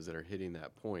lot of those that are hitting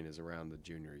that point is around the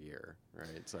junior year,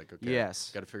 right? It's like, okay,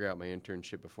 yes, got to figure out my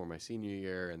internship before my senior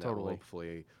year, and that will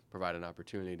hopefully provide an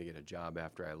opportunity to get a job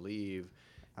after I leave.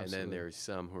 Absolutely. And then there's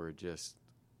some who are just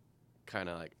kind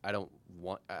of like,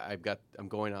 I'm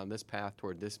going on this path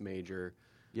toward this major.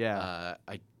 Yeah.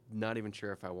 I'm not even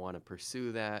sure if I want to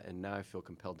pursue that, and now I feel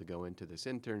compelled to go into this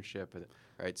internship.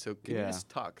 Right? So can you just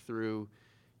talk through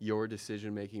your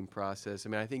decision-making process? I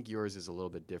mean, I think yours is a little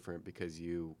bit different because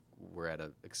you were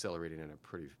accelerating at a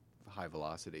pretty high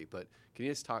velocity. But can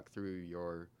you just talk through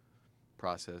your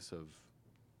process of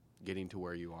getting to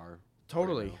where you are?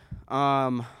 Totally.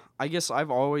 I guess I've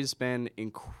always been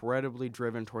incredibly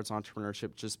driven towards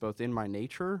entrepreneurship, just both in my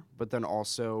nature, but then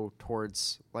also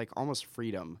towards like almost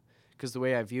freedom. Because the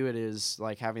way I view it is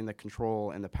like having the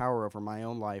control and the power over my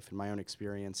own life and my own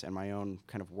experience and my own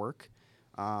kind of work.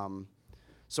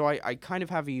 So I kind of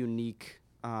have a unique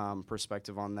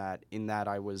perspective on that, in that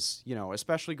I was,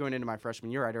 especially going into my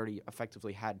freshman year, I'd already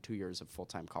effectively had 2 years of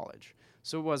full-time college.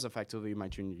 So it was effectively my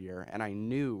junior year. And I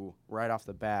knew right off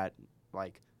the bat,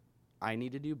 like, I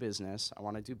need to do business. I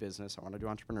want to do business. I want to do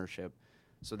entrepreneurship.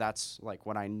 So that's like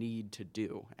what I need to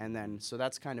do. And then, so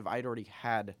that's kind of, I'd already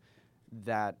had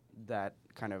that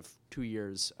kind of 2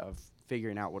 years of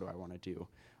figuring out what do I want to do.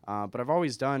 But I've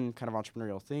always done kind of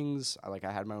entrepreneurial things. I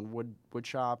had my own wood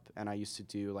shop, and I used to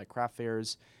do like craft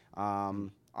fairs.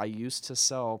 I used to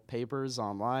sell papers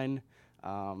online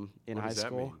in high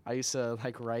school. I used to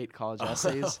like write college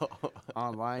essays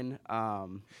online.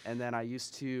 And then I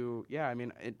used to,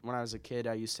 when I was a kid,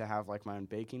 I used to have like my own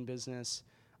baking business.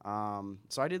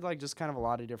 So I did like just kind of a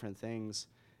lot of different things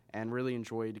and really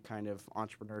enjoyed kind of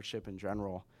entrepreneurship in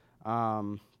general.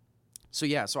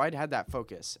 So I'd had that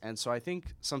focus. And so I think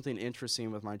something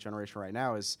interesting with my generation right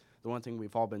now is the one thing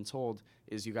we've all been told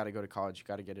is you got to go to college, you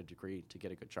got to get a degree to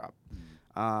get a good job.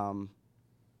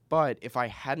 But if I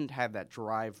hadn't had that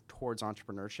drive towards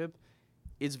entrepreneurship,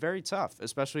 it's very tough,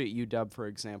 especially at UW, for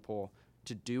example,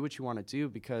 to do what you want to do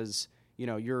because,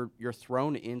 you're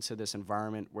thrown into this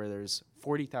environment where there's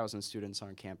 40,000 students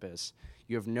on campus.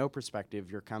 You have no perspective.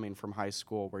 You're coming from high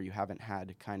school where you haven't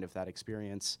had kind of that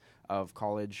experience of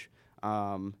college.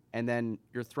 And then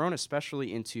you're thrown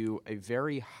especially into a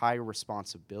very high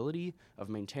responsibility of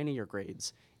maintaining your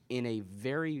grades in a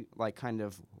very kind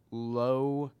of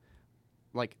low,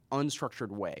 unstructured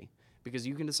way, because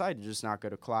you can decide to just not go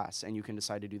to class and you can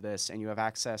decide to do this, and you have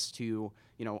access to,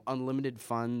 unlimited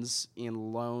funds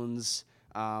in loans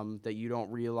that you don't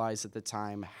realize at the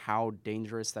time how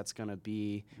dangerous that's going to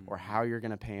be, or how you're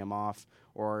going to pay them off,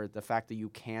 or the fact that you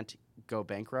can't go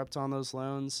bankrupt on those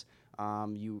loans.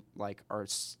 You are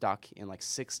stuck in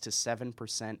 6 to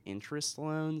 7% interest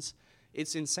loans.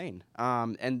 It's insane.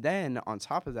 And then on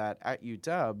top of that, at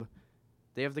UW,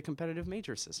 they have the competitive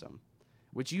major system,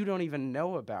 which you don't even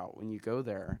know about when you go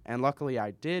there. And luckily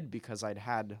I did, because I'd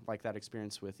had that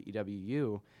experience with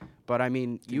EWU. But I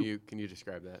mean, can you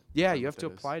describe that? Yeah, you have to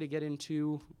apply to get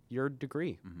into your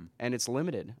degree, and it's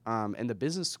limited. And the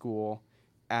business school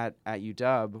at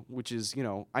UW, which is,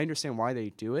 I understand why they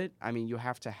do it. I mean, you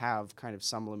have to have kind of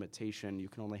some limitation. You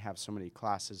can only have so many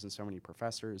classes and so many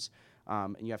professors,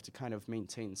 and you have to kind of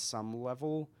maintain some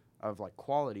level of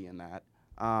quality in that.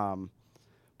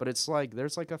 But it's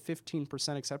there's a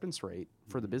 15% acceptance rate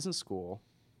for the business school,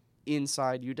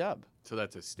 inside UW. So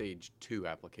that's a stage 2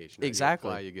 application. Right? Exactly.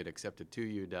 You apply, you get accepted to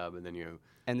UW, and then you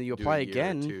you do apply a year or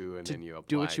again two, and to then you apply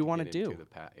do what you want to get into do.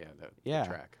 The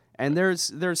track. And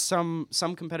there's some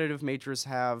competitive majors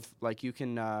have, like, you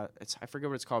can I forget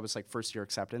what it's called, but it's like first year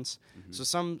acceptance. Mm-hmm.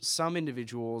 So some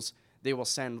individuals, they will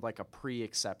send like a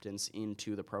pre-acceptance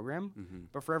into the program. Mm-hmm.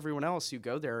 But for everyone else, you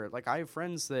go there. Like, I have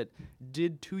friends that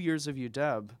did 2 years of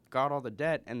UW, got all the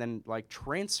debt, and then like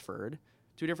transferred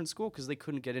to a different school because they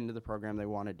couldn't get into the program they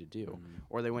wanted to do.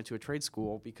 Or they went to a trade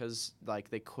school because like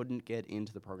they couldn't get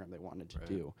into the program they wanted to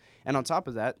do. And on top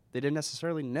of that, they didn't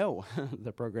necessarily know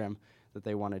the program that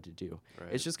they wanted to do. Right.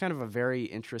 It's just kind of a very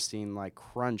interesting like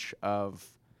crunch of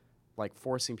like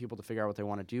forcing people to figure out what they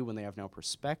want to do when they have no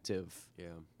perspective. Yeah.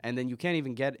 And then you can't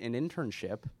even get an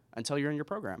internship until you're in your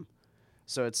program.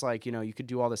 So it's like, you know, you could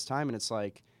do all this time, and it's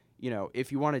like, you know,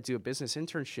 if you want to do a business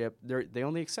internship, they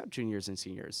only accept juniors and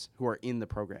seniors who are in the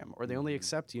program, or they only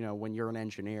accept, you know, when you're an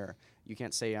engineer. You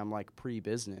can't say I'm like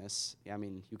pre-business. I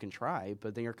mean, you can try,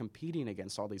 but then you're competing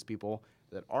against all these people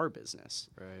that are business.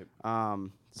 Right.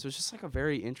 So it's just like a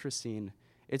very interesting.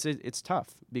 It's tough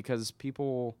because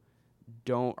people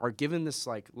are given this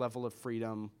like level of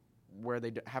freedom where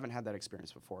they haven't had that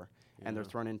experience before, and they're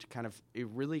thrown into kind of a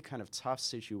really kind of tough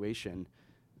situation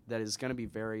that is going to be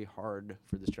very hard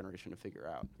for this generation to figure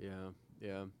out.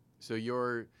 Yeah. So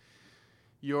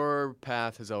your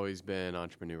path has always been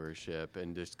entrepreneurship,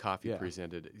 and just coffee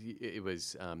presented. It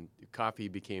was coffee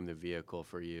became the vehicle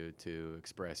for you to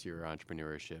express your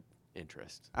entrepreneurship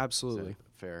interest. Absolutely. Is that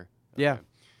fair? Yeah.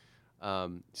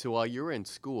 Okay. So while you were in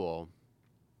school,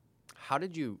 how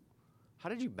did you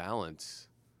balance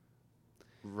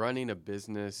running a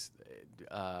business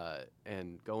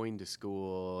and going to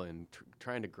school and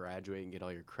trying to graduate and get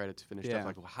all your credits finished up?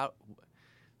 Like, how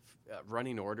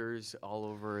running orders all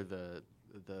over the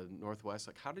Northwest?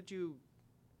 Like, how did you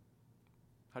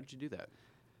do that?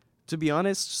 To be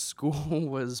honest, school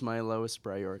was my lowest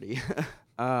priority.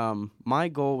 My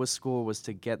goal with school was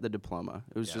to get the diploma.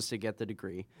 It was just to get the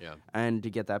degree and to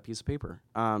get that piece of paper,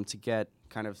 to get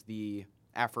kind of the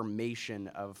affirmation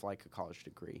of like a college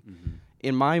degree.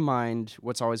 In my mind,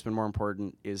 what's always been more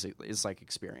important is like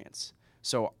experience.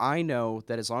 So I know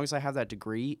that as long as I have that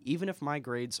degree, even if my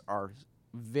grades are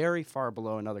very far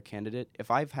below another candidate, if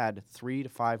I've had 3 to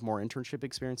 5 more internship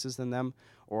experiences than them,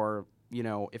 or, you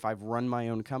know, if I've run my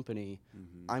own company,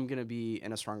 I'm going to be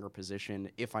in a stronger position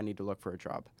if I need to look for a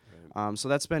job. Right. So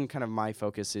that's been kind of my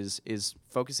focus is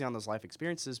focusing on those life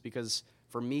experiences, because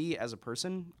for me as a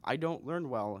person, I don't learn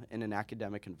well in an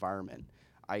academic environment.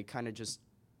 I kind of just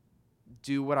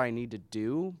do what I need to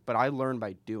do, but I learn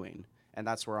by doing. And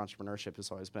that's where entrepreneurship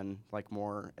has always been like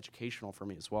more educational for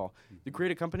me as well. The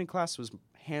Create a Company class was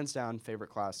hands down favorite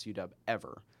class UW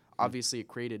ever. Obviously, it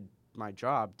created my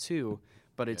job too,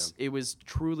 but it was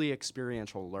truly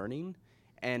experiential learning,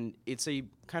 and it's a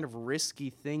kind of risky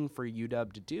thing for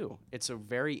UW to do. It's a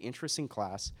very interesting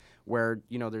class where,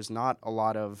 you know, there's a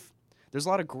lot of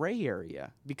gray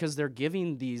area, because they're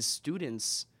giving these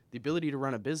students the ability to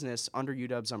run a business under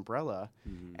UW's umbrella.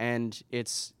 And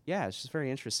it's just very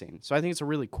interesting. So I think it's a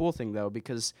really cool thing, though,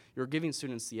 because you're giving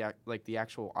students the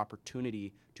actual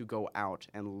opportunity to go out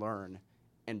and learn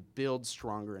and build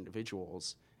stronger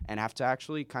individuals, and have to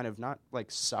actually kind of not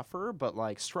like suffer, but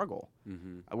like struggle,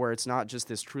 where it's not just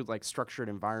this true like structured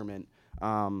environment.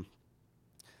 In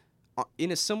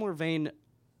a similar vein,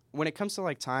 when it comes to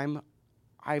like time,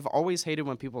 I've always hated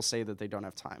when people say that they don't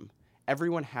have time.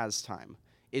 Everyone has time.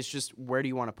 It's just, where do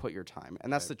you want to put your time?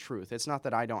 And that's the truth. It's not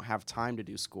that I don't have time to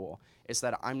do school. It's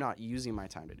that I'm not using my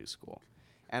time to do school.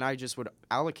 And I just would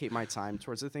allocate my time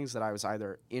towards the things that I was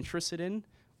either interested in,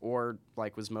 or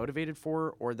like was motivated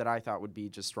for, or that I thought would be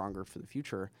just stronger for the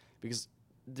future. Because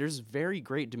there's very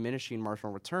great diminishing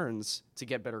marginal returns to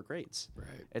get better grades.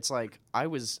 Right. It's like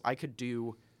I could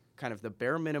do kind of the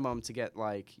bare minimum to get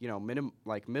like, you know,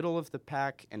 middle of the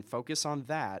pack and focus on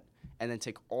that, and then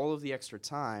take all of the extra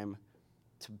time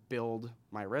to build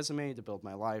my resume, to build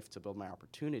my life, to build my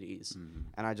opportunities.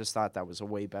 And I just thought that was a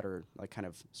way better, like, kind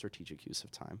of strategic use of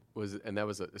time.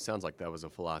 It sounds like that was a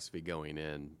philosophy going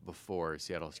in before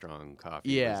Seattle Strong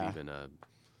Coffee was even an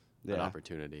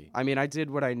opportunity. I mean, I did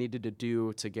what I needed to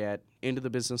do to get into the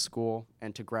business school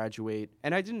and to graduate,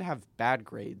 and I didn't have bad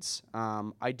grades.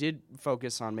 I did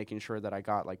focus on making sure that I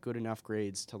got like good enough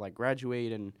grades to like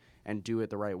graduate and do it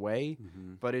the right way.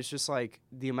 But it's just like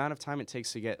the amount of time it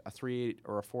takes to get a 3.8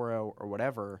 or a 4.0 or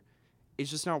whatever, it's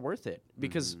just not worth it.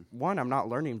 Because one, I'm not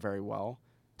learning very well.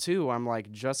 Two, I'm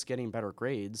like just getting better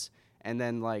grades. And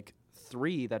then like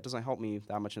 3, that doesn't help me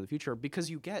that much in the future because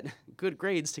you get good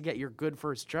grades to get your good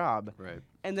first job. Right.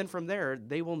 And then from there,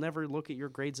 they will never look at your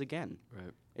grades again.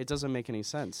 Right. It doesn't make any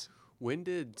sense. When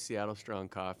did Seattle Strong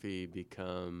Coffee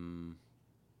become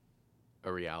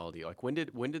a reality? Like when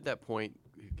did that point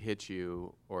hit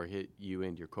you or hit you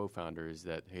and your co-founders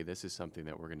that, hey, this is something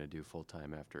that we're going to do full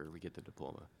time after we get the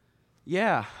diploma?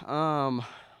 Yeah.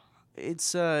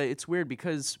 It's weird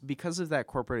because of that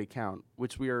corporate account,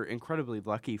 which we are incredibly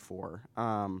lucky for,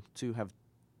 to have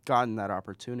gotten that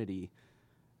opportunity.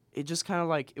 It just kind of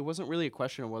like, it wasn't really a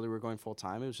question of whether we were going full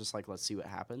time. It was just like, let's see what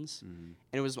happens. Mm-hmm.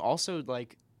 And it was also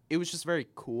like, it was just very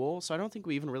cool. So I don't think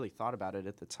we even really thought about it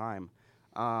at the time.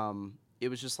 It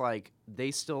was just like,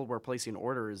 they still were placing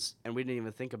orders and we didn't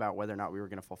even think about whether or not we were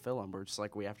going to fulfill them. We're just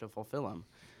like, we have to fulfill them.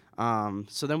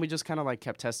 So then we just kind of like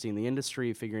kept testing the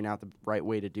industry, figuring out the right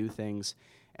way to do things,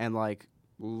 and like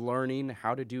learning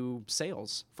how to do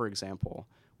sales, for example,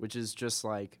 which is just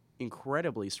like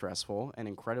incredibly stressful and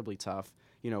incredibly tough.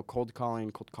 You know, cold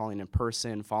calling in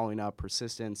person, following up,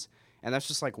 persistence. And that's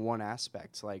just like one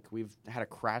aspect. Like we've had a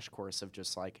crash course of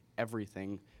just like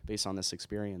everything based on this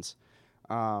experience.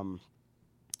 So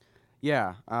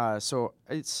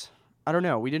it's, I don't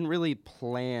know. We didn't really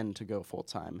plan to go full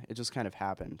time. It just kind of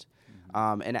happened.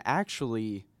 Mm-hmm. And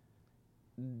actually,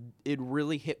 it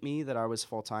really hit me that I was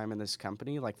full time in this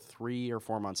company like 3 or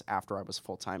 4 months after I was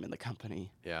full time in the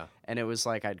company. Yeah. And it was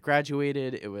like I'd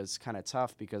graduated. It was kind of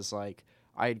tough because like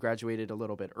I had graduated a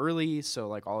little bit early. So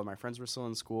like all of my friends were still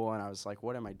in school. And I was like,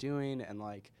 what am I doing? And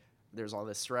like there's all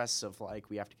this stress of like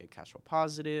we have to get cash flow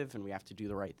positive and we have to do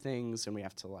the right things and we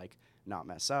have to like not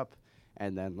mess up.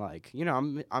 And then, like, you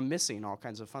know, I'm missing all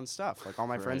kinds of fun stuff. Like, all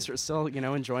my friends are still, you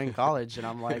know, enjoying college. And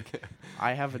I'm like,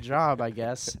 I have a job, I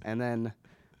guess. And then,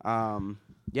 and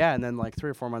then, like,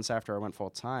 3 or 4 months after I went full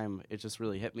time, it just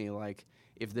really hit me, like,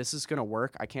 if this is going to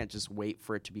work, I can't just wait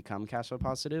for it to become cash flow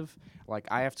positive. Like,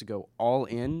 I have to go all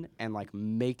in and, like,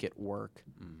 make it work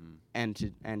and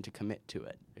to commit to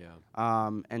it. Yeah.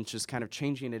 And just kind of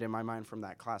changing it in my mind from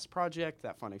that class project,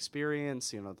 that fun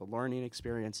experience, you know, the learning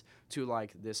experience, to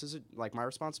like, this is like my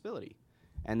responsibility.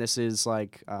 And this is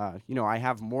like, you know, I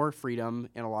have more freedom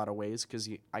in a lot of ways because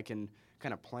I can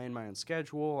kind of plan my own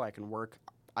schedule. I can work.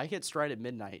 I hit stride at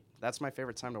midnight. That's my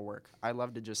favorite time to work. I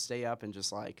love to just stay up and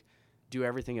just like do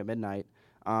everything at midnight.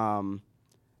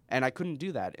 And I couldn't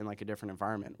do that in like a different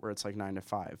environment where it's like 9 to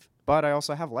 5. But I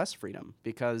also have less freedom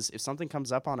because if something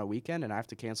comes up on a weekend and I have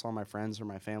to cancel on my friends or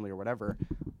my family or whatever,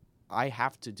 I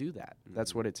have to do that. Mm-hmm.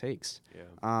 That's what it takes.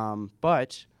 Yeah.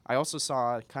 But I also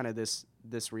saw kind of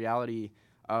this reality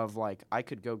of like I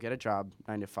could go get a job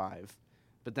 9 to 5,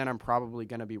 but then I'm probably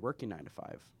going to be working 9 to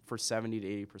 5 for 70 to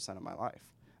 80% of my life.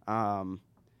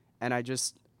 And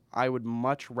I would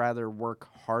much rather work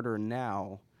harder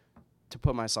now to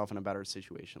put myself in a better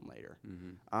situation later,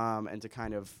 and to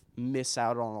kind of miss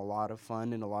out on a lot of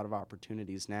fun and a lot of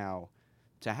opportunities now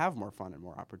to have more fun and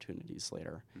more opportunities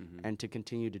later, and to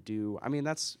continue to do. I mean,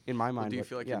 that's in my mind. Do you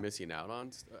feel like you're missing out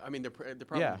on? I mean, there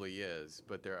probably is,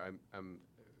 but I'm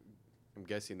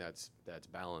guessing that's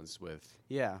balanced with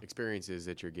experiences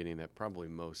that you're getting that probably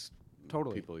most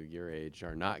people your age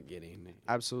are not getting.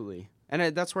 Absolutely,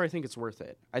 and that's where I think it's worth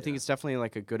it. I think it's definitely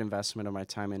like a good investment of my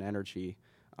time and energy.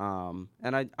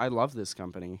 And I love this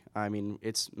company. I mean,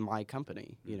 it's my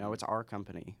company. You know, it's our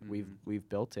company. We've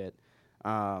built it.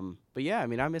 But yeah, I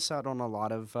mean, I miss out on a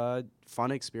lot of fun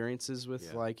experiences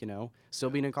with like, you know, still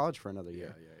being in college for another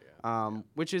year.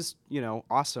 Which is, you know,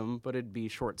 awesome, but it'd be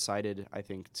short-sighted, I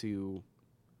think, to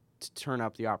turn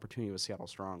up the opportunity with Seattle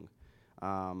Strong,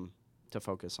 to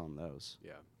focus on those.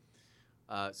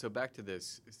 Yeah. So back to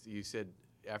this, you said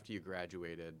after you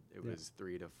graduated, it was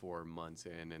 3 to 4 months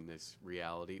in this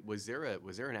reality. Was there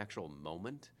an actual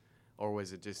moment, or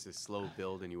was it just a slow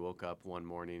build and you woke up one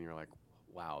morning and you're like,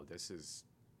 wow, this is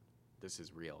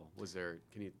real? Was there?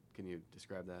 Can you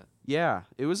describe that? Yeah,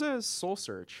 it was a soul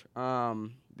search.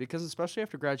 Because especially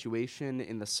after graduation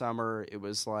in the summer, it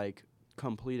was like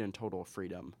complete and total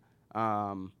freedom.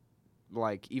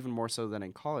 Like even more so than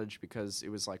in college because it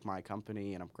was like my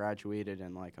company and I'm graduated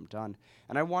and like I'm done.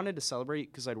 And I wanted to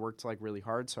celebrate because I'd worked like really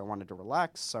hard, so I wanted to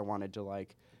relax. I wanted to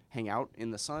like hang out in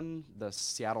the sun, the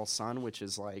Seattle sun, which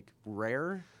is like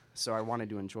rare. So I wanted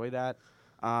to enjoy that.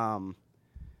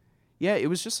 It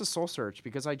was just a soul search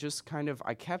because I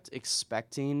kept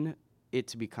expecting it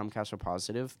to become cash flow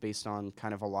positive based on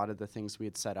kind of a lot of the things we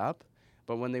had set up.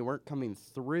 But when they weren't coming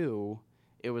through,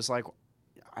 it was like,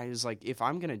 I was like, if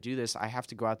I'm going to do this, I have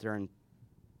to go out there and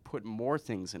put more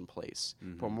things in place,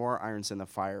 put more irons in the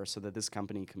fire so that this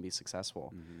company can be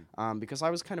successful. Because I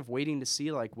was kind of waiting to see,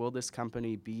 like, will this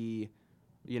company be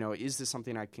is this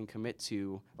something I can commit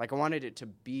to? Like, I wanted it to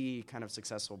be kind of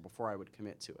successful before I would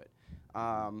commit to it,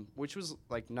 which was,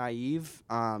 like, naive,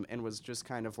 and was just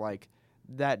kind of, like,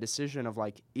 that decision of,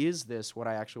 like, is this what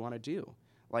I actually want to do?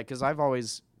 Like, because I've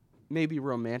always maybe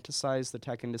romanticized the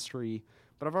tech industry,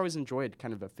 but I've always enjoyed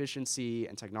kind of efficiency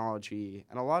and technology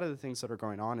and a lot of the things that are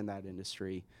going on in that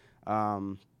industry.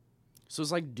 So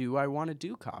it's like, do I want to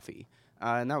do coffee?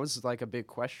 And that was like a big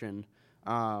question.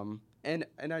 And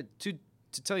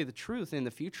to tell you the truth, in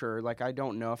the future, like, I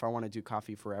don't know if I want to do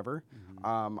coffee forever.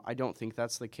 I don't think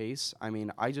that's the case. I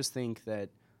mean, I just think that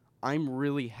I'm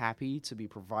really happy to be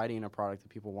providing a product that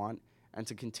people want and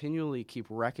to continually keep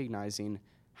recognizing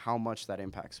how much that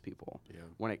impacts people,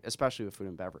 especially with food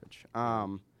and beverage.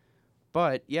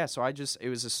 But yeah, so it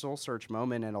was a soul search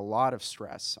moment and a lot of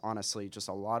stress, honestly, just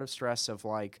a lot of stress of,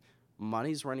 like,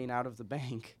 money's running out of the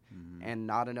bank and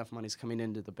not enough money's coming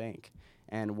into the bank.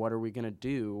 And what are we going to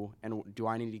do? And do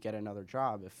I need to get another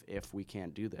job if we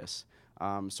can't do this?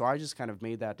 So I just kind of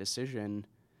made that decision.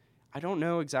 I don't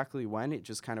know exactly when. It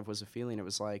just kind of was a feeling. It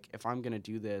was like, if I'm going to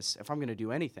do this, if I'm going to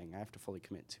do anything, I have to fully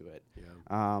commit to it.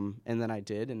 And then I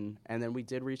did, and then we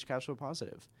did reach cash flow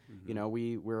positive.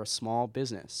 We're a small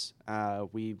business.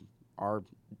 We are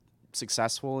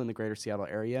successful in the greater Seattle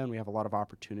area, and we have a lot of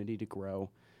opportunity to grow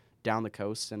down the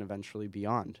coast and eventually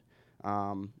beyond.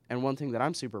 And one thing that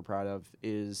I'm super proud of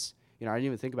is, I didn't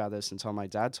even think about this until my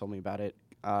dad told me about it,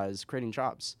 is creating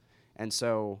jobs. And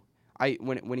so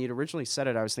when he had originally said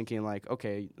it, I was thinking, like,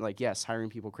 okay, like, yes, hiring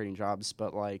people, creating jobs,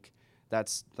 but, like,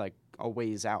 that's, like, a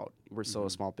ways out. We're still a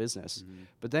small business.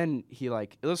 But then he,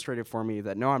 like, illustrated for me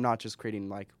that, no, I'm not just creating,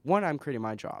 like, I'm creating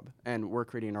my job, and we're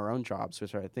creating our own jobs,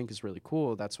 which I think is really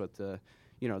cool. That's what the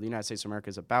United States of America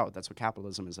is about. That's what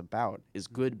capitalism is about, is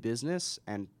good business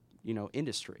and,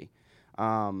 industry.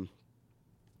 But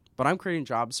I'm creating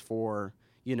jobs for,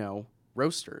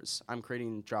 roasters. I'm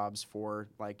creating jobs for,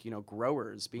 like,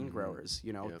 growers, bean growers,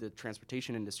 the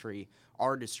transportation industry,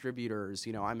 our distributors.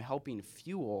 I'm helping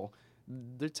fuel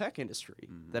the tech industry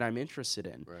that I'm interested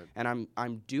in. Right. And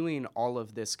I'm doing all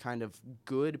of this kind of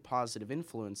good, positive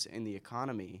influence in the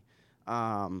economy.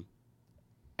 And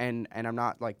I'm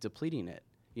not, like, depleting it.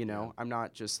 I'm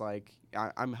not just, like,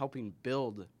 I'm helping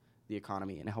build the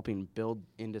economy and helping build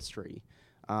industry,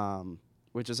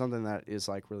 which is something that is,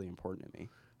 like, really important to me.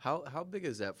 How big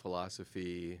is that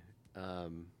philosophy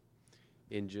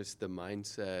in just the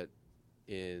mindset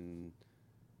in,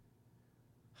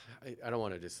 I don't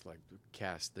want to just, like,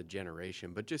 cast the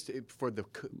generation, but just for the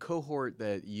cohort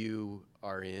that you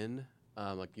are in,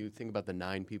 like, you think about the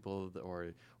 9 people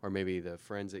or maybe the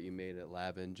friends that you made at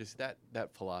Lavin, just that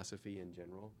philosophy in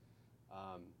general.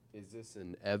 Is this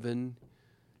an Evan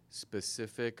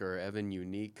specific or Evan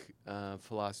unique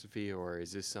philosophy, or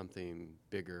is this something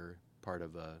bigger, part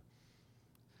of a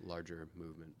larger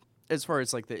movement? As far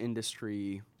as, like, the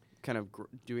industry kind of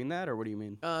doing that, or what do you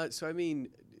mean? So I mean,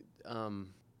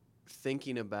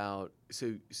 thinking about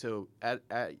so at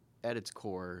its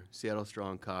core, Seattle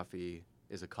Strong Coffee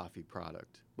is a coffee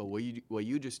product, but what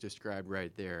you just described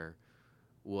right there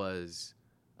was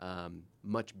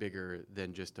much bigger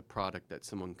than just a product that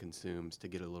someone consumes to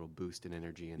get a little boost in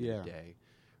energy in their day,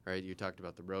 right? You talked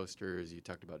about the roasters, you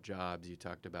talked about jobs, you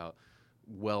talked about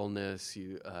wellness,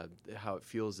 how it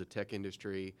fuels the tech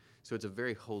industry. So it's a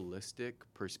very holistic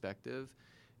perspective.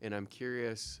 And I'm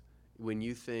curious, when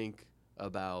you think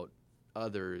about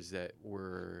others that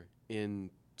were in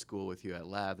school with you at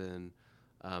Lavin,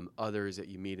 others that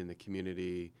you meet in the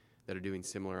community that are doing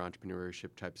similar entrepreneurship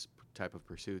type of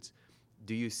pursuits,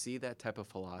 do you see that type of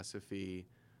philosophy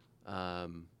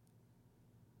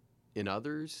in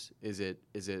others? Is it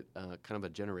kind of a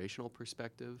generational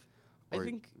perspective?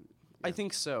 I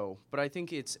think so, but I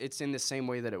think it's in the same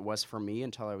way that it was for me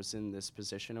until I was in this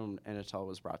position and until it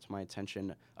was brought to my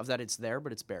attention of that it's there,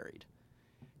 but it's buried.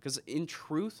 Because in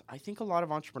truth, I think a lot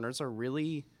of entrepreneurs are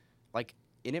really, like,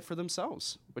 in it for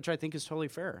themselves, which I think is totally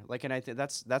fair. Like, and I think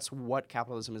that's what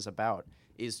capitalism is about,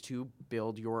 is to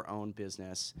build your own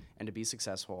business and to be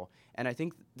successful. And I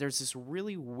think there's this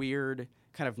really weird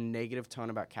kind of negative tone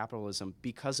about capitalism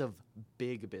because of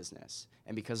big business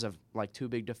and because of, like, too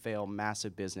big to fail,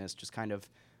 massive business, just kind of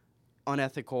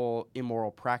unethical, immoral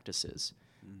practices.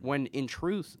 When in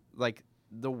truth, like,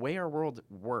 the way our world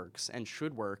works and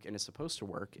should work and is supposed to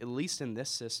work, at least in this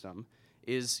system,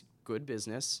 is good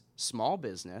business, small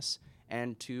business,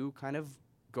 and to kind of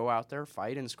go out there,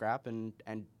 fight and scrap and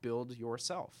build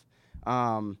yourself.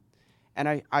 And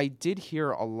I did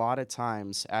hear a lot of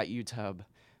times at UW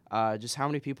just how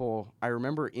many people, I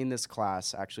remember in this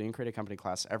class, actually in Create a Company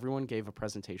class, everyone gave a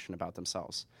presentation about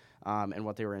themselves and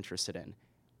what they were interested in.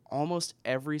 almost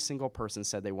every single person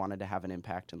said they wanted to have an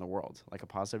impact in the world, like a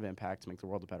positive impact to make the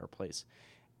world a better place.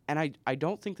 And I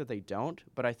don't think that they don't,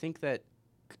 but I think that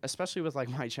especially with like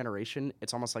my generation,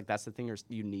 it's almost like that's the thing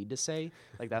you need to say,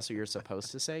 like that's what you're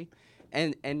supposed to say.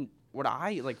 And what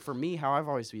I like for me, how I've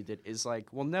always viewed it is like,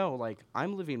 well, no, like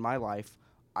I'm living my life.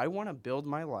 I want to build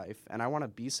my life and I want to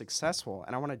be successful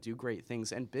and I want to do great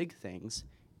things and big things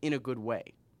in a good way.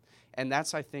 And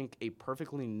that's, I think, a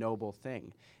perfectly noble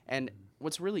thing. And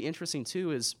what's really interesting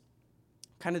too is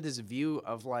kind of this view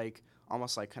of like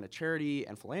almost like kind of charity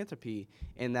and philanthropy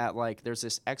in that like there's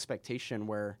this expectation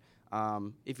where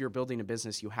if you're building a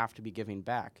business, you have to be giving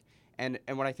back. And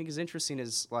what I think is interesting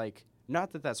is like,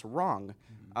 not that that's wrong.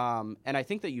 And I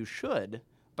think that you should,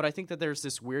 but I think that there's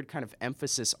this weird kind of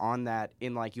emphasis on that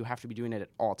in like, you have to be doing it at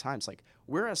all times. Like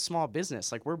we're a small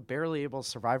business, like we're barely able to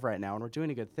survive right now and we're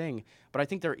doing a good thing. But I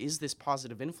think there is this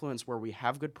positive influence where we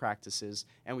have good practices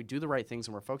and we do the right things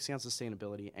and we're focusing on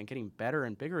sustainability and getting better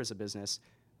and bigger as a business.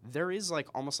 There is like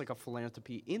almost like a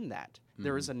philanthropy in that.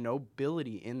 There is a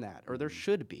nobility in that, or there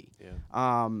should be.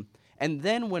 Yeah. And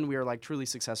then when we are like truly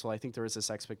successful, I think there is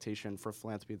this expectation for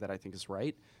philanthropy that I think is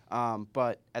right.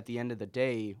 But at the end of the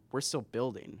day, we're still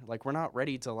building. Like we're not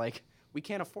ready to like, we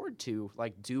can't afford to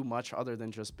like do much other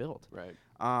than just build. Right.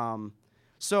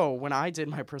 So when I did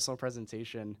my personal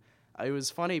presentation, it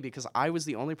was funny because I was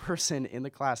the only person in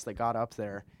the class that got up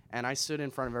there. And I stood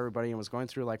in front of everybody and was going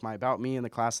through like my about me and the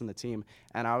class and the team.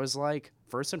 And I was like,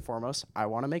 first and foremost, I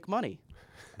want to make money.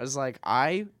 I was like,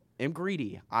 I am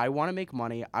greedy. I want to make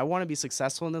money. I want to be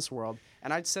successful in this world.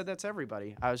 And I said that to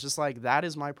everybody. I was just like, that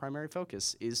is my primary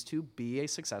focus, is to be a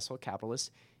successful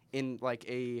capitalist in like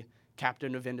a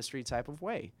captain of industry type of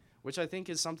way, which I think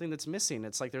is something that's missing.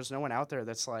 It's like there's no one out there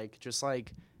that's like, just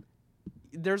like,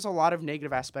 there's a lot of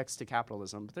negative aspects to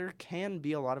capitalism, but there can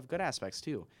be a lot of good aspects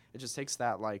too. It just takes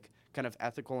that like kind of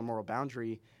ethical and moral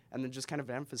boundary and then just kind of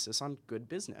emphasis on good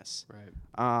business.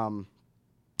 Right.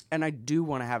 And I do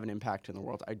want to have an impact in the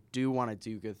world. I do want to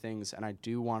do good things and I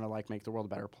do want to like make the world a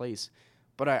better place.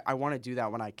 But I want to do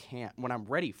that when I can't, when I'm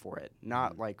ready for it,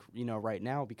 not like, you know, right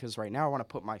now, because right now I want to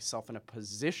put myself in a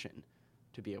position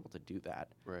to be able to do that.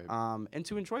 Right. And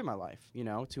to enjoy my life, you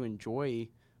know, to enjoy,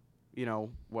 you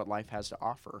know, what life has to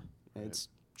offer. Right. It's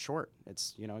short.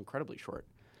 It's, you know, incredibly short.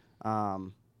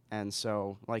 And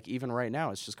so, like, even right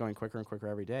now, it's just going quicker and quicker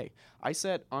every day. I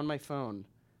set on my phone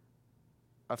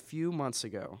a few months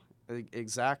ago,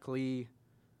 exactly,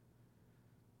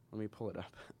 let me pull it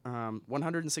up,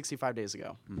 165 days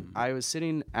ago. I was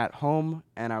sitting at home,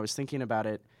 and I was thinking about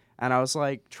it, and I was,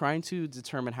 like, trying to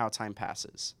determine how time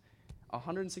passes.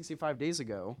 165 days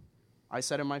ago, I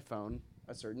set in my phone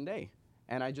a certain day,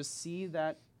 and I just see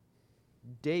that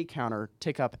day counter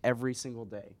tick up every single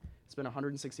day. It's been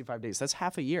 165 days. That's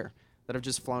half a year that have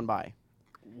just flown by.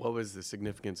 What was the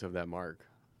significance of that mark?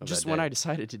 Just when I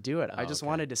decided to do it. Oh, I just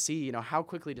wanted to see, you know, how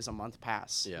quickly does a month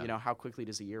pass? Yeah. You know, how quickly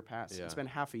does a year pass? Yeah. It's been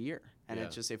half a year, and Yeah.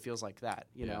 it feels like that,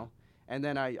 you Yeah. know? And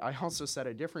then I also set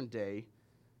a different day,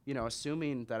 you know,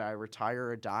 assuming that I retire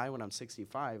or die when I'm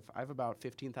 65, I have about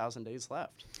 15,000 days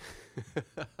left.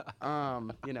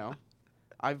 You know,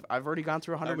 I've already gone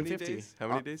through 150. How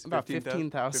many days? About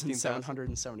 15,000?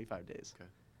 15,775 days. Okay.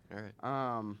 All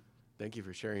right. Thank you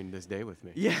for sharing this day with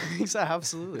me. Yeah, exactly,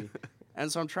 absolutely. And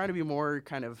so I'm trying to be more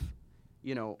kind of,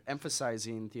 you know,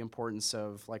 emphasizing the importance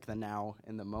of like the now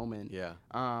and the moment. Yeah.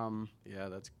 Yeah,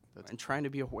 that's and trying to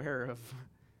be aware of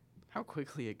how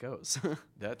quickly it goes.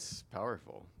 That's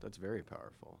powerful. That's very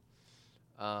powerful.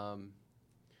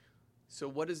 So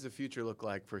what does the future look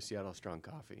like for Seattle Strong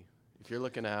Coffee? If you're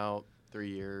looking out 3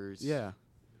 years, Yeah.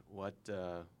 what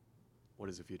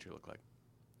does the future look like?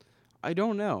 I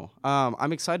don't know.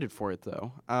 I'm excited for it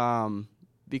though,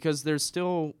 because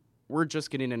we're just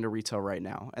getting into retail right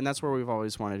now, and that's where we've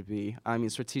always wanted to be. I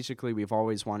mean, strategically, we've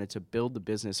always wanted to build the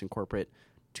business in corporate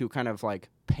to kind of like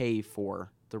pay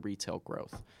for the retail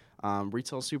growth.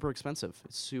 Retail is super expensive.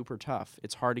 It's super tough.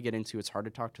 It's hard to get into. It's hard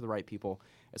to talk to the right people.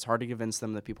 It's hard to convince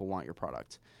them that people want your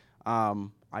product.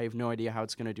 I have no idea how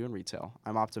it's going to do in retail.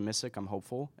 I'm optimistic. I'm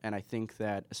hopeful. And I think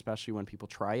that especially when people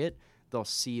try it, they'll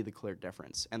see the clear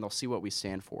difference and they'll see what we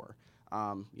stand for.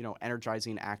 You know,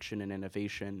 energizing action and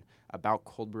innovation, about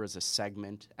cold brew as a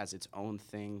segment, as its own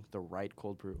thing, the right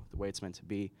cold brew, the way it's meant to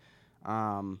be.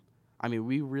 I mean,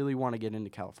 we really want to get into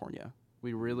California.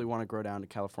 We really want to grow down to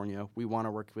California. We want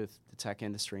to work with the tech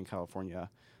industry in California.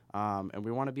 And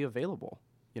we want to be available,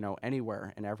 you know,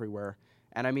 anywhere and everywhere.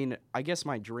 And I mean, I guess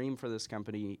my dream for this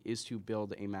company is to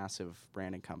build a massive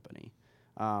branding company.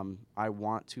 I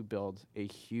want to build a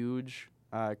huge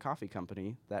coffee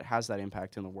company that has that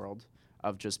impact in the world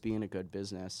of just being a good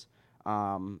business.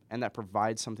 and that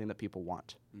provides something that people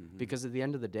want. Mm-hmm. Because at the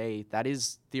end of the day, that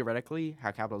is theoretically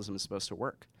how capitalism is supposed to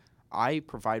work. I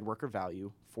provide worker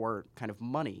value for kind of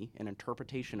money and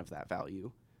interpretation of that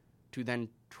value to then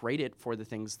trade it for the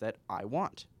things that I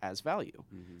want as value.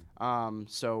 Mm-hmm.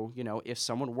 So, if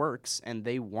someone works and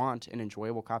they want an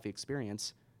enjoyable coffee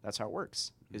experience, that's how it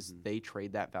works, is they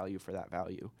trade that value for that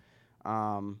value.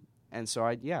 And so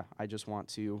I just want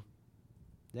to,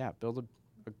 build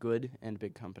a good and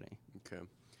big company. Okay.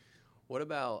 What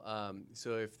about,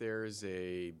 so if there's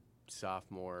a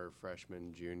sophomore,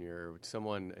 freshman, junior,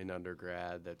 someone in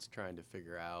undergrad that's trying to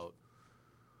figure out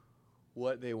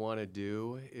what they want to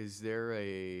do, is there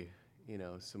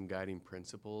some guiding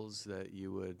principles that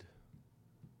you would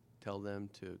tell them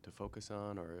to focus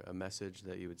on, or a message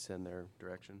that you would send their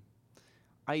direction?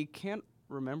 I can't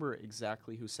remember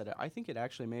exactly who said it. I think it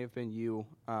actually may have been you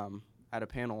at a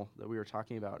panel that we were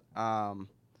talking about.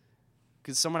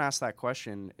 Because someone asked that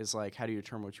question, is like, how do you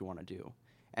determine what you want to do?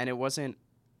 And it wasn't,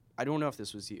 I don't know if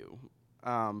this was you,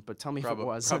 but tell me if it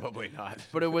was. Probably not.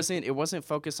 But it wasn't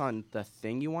focused on the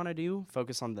thing you want to do,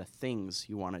 focus on the things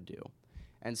you want to do.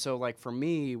 And so, like, for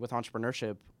me, with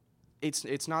entrepreneurship,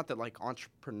 it's not that, like,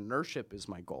 entrepreneurship is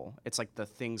my goal. It's, like, the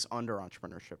things under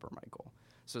entrepreneurship are my goal.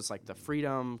 So it's, like, the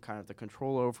freedom, kind of the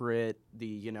control over it,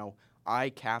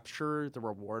 I capture the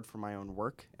reward for my own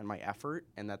work and my effort,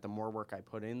 and that the more work I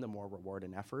put in, the more reward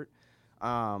and effort.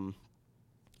 I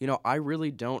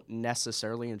really don't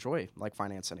necessarily enjoy, like,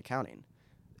 finance and accounting.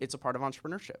 It's a part of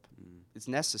entrepreneurship. It's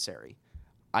necessary.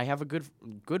 I have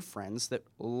good friends that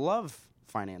love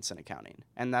finance and accounting,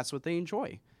 and that's what they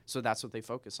enjoy. So that's what they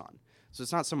focus on. So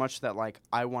it's not so much that, like,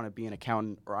 I want to be an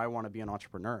accountant or I want to be an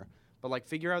entrepreneur, but, like,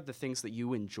 figure out the things that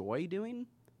you enjoy doing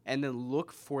and then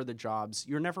look for the jobs.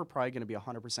 You're never probably going to be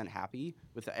 100% happy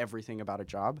with everything about a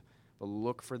job, but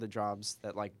look for the jobs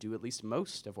that, like, do at least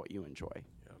most of what you enjoy.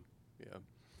 Yeah.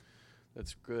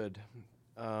 That's good.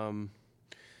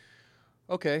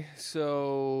 Okay,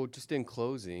 so just in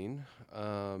closing,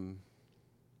 are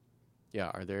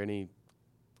there any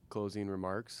closing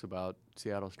remarks about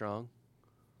Seattle Strong?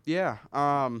 Yeah.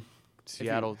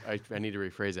 Seattle, I need to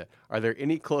rephrase that. Are there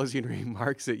any closing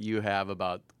remarks that you have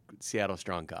about Seattle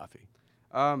Strong Coffee?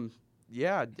 I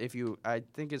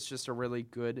think it's just a really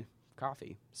good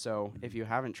coffee. So if you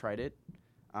haven't tried it,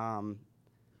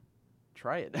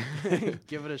 try it.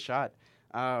 Give it a shot.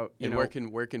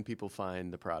 Where can people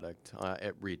find the product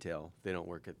at retail? They don't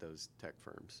work at those tech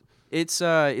firms. It's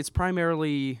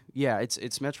primarily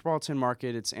it's Metropolitan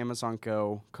Market, it's Amazon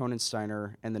Go, Conan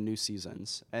Steiner, and the New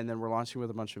Seasons, and then we're launching with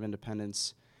a bunch of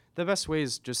independents. The best way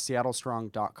is just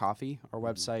seattlestrong.coffee, our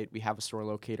website. We have a store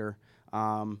locator.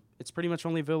 It's pretty much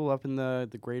only available up in the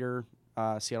greater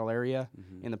Seattle area,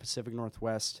 in the Pacific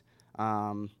Northwest.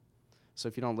 So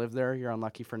if you don't live there, you're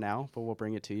unlucky for now, but we'll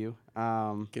bring it to you.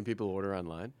 Can people order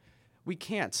online? We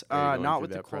can't, not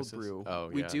with the cold brew.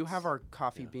 Oh, we do have our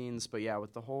coffee beans, but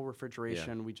with the whole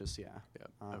refrigeration, we just,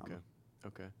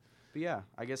 Okay. But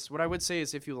I guess what I would say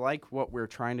is if you like what we're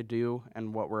trying to do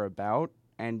and what we're about,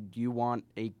 and you want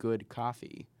a good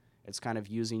coffee, it's kind of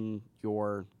using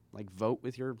your, like, vote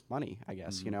with your money, I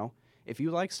guess, If you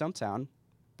like Stumptown,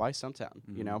 buy Stumptown,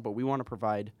 but we want to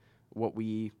provide what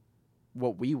we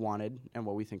wanted and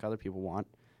what we think other people want.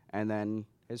 And then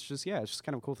it's just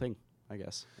kind of a cool thing, I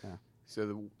guess. Yeah.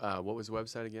 So what was the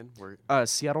website again?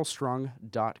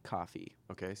 seattlestrong.coffee.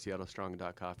 Okay,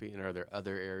 seattlestrong.coffee. And are there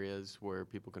other areas where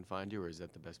people can find you, or is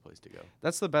that the best place to go?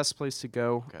 That's the best place to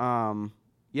go. Okay.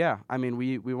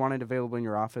 We want it available in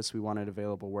your office. We want it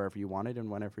available wherever you want it and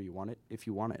whenever you want it, if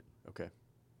you want it. Okay.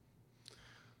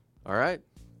 All right.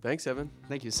 Thanks, Evan.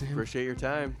 Thank you, Sam. Appreciate your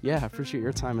time. Yeah, I appreciate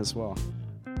your time as well.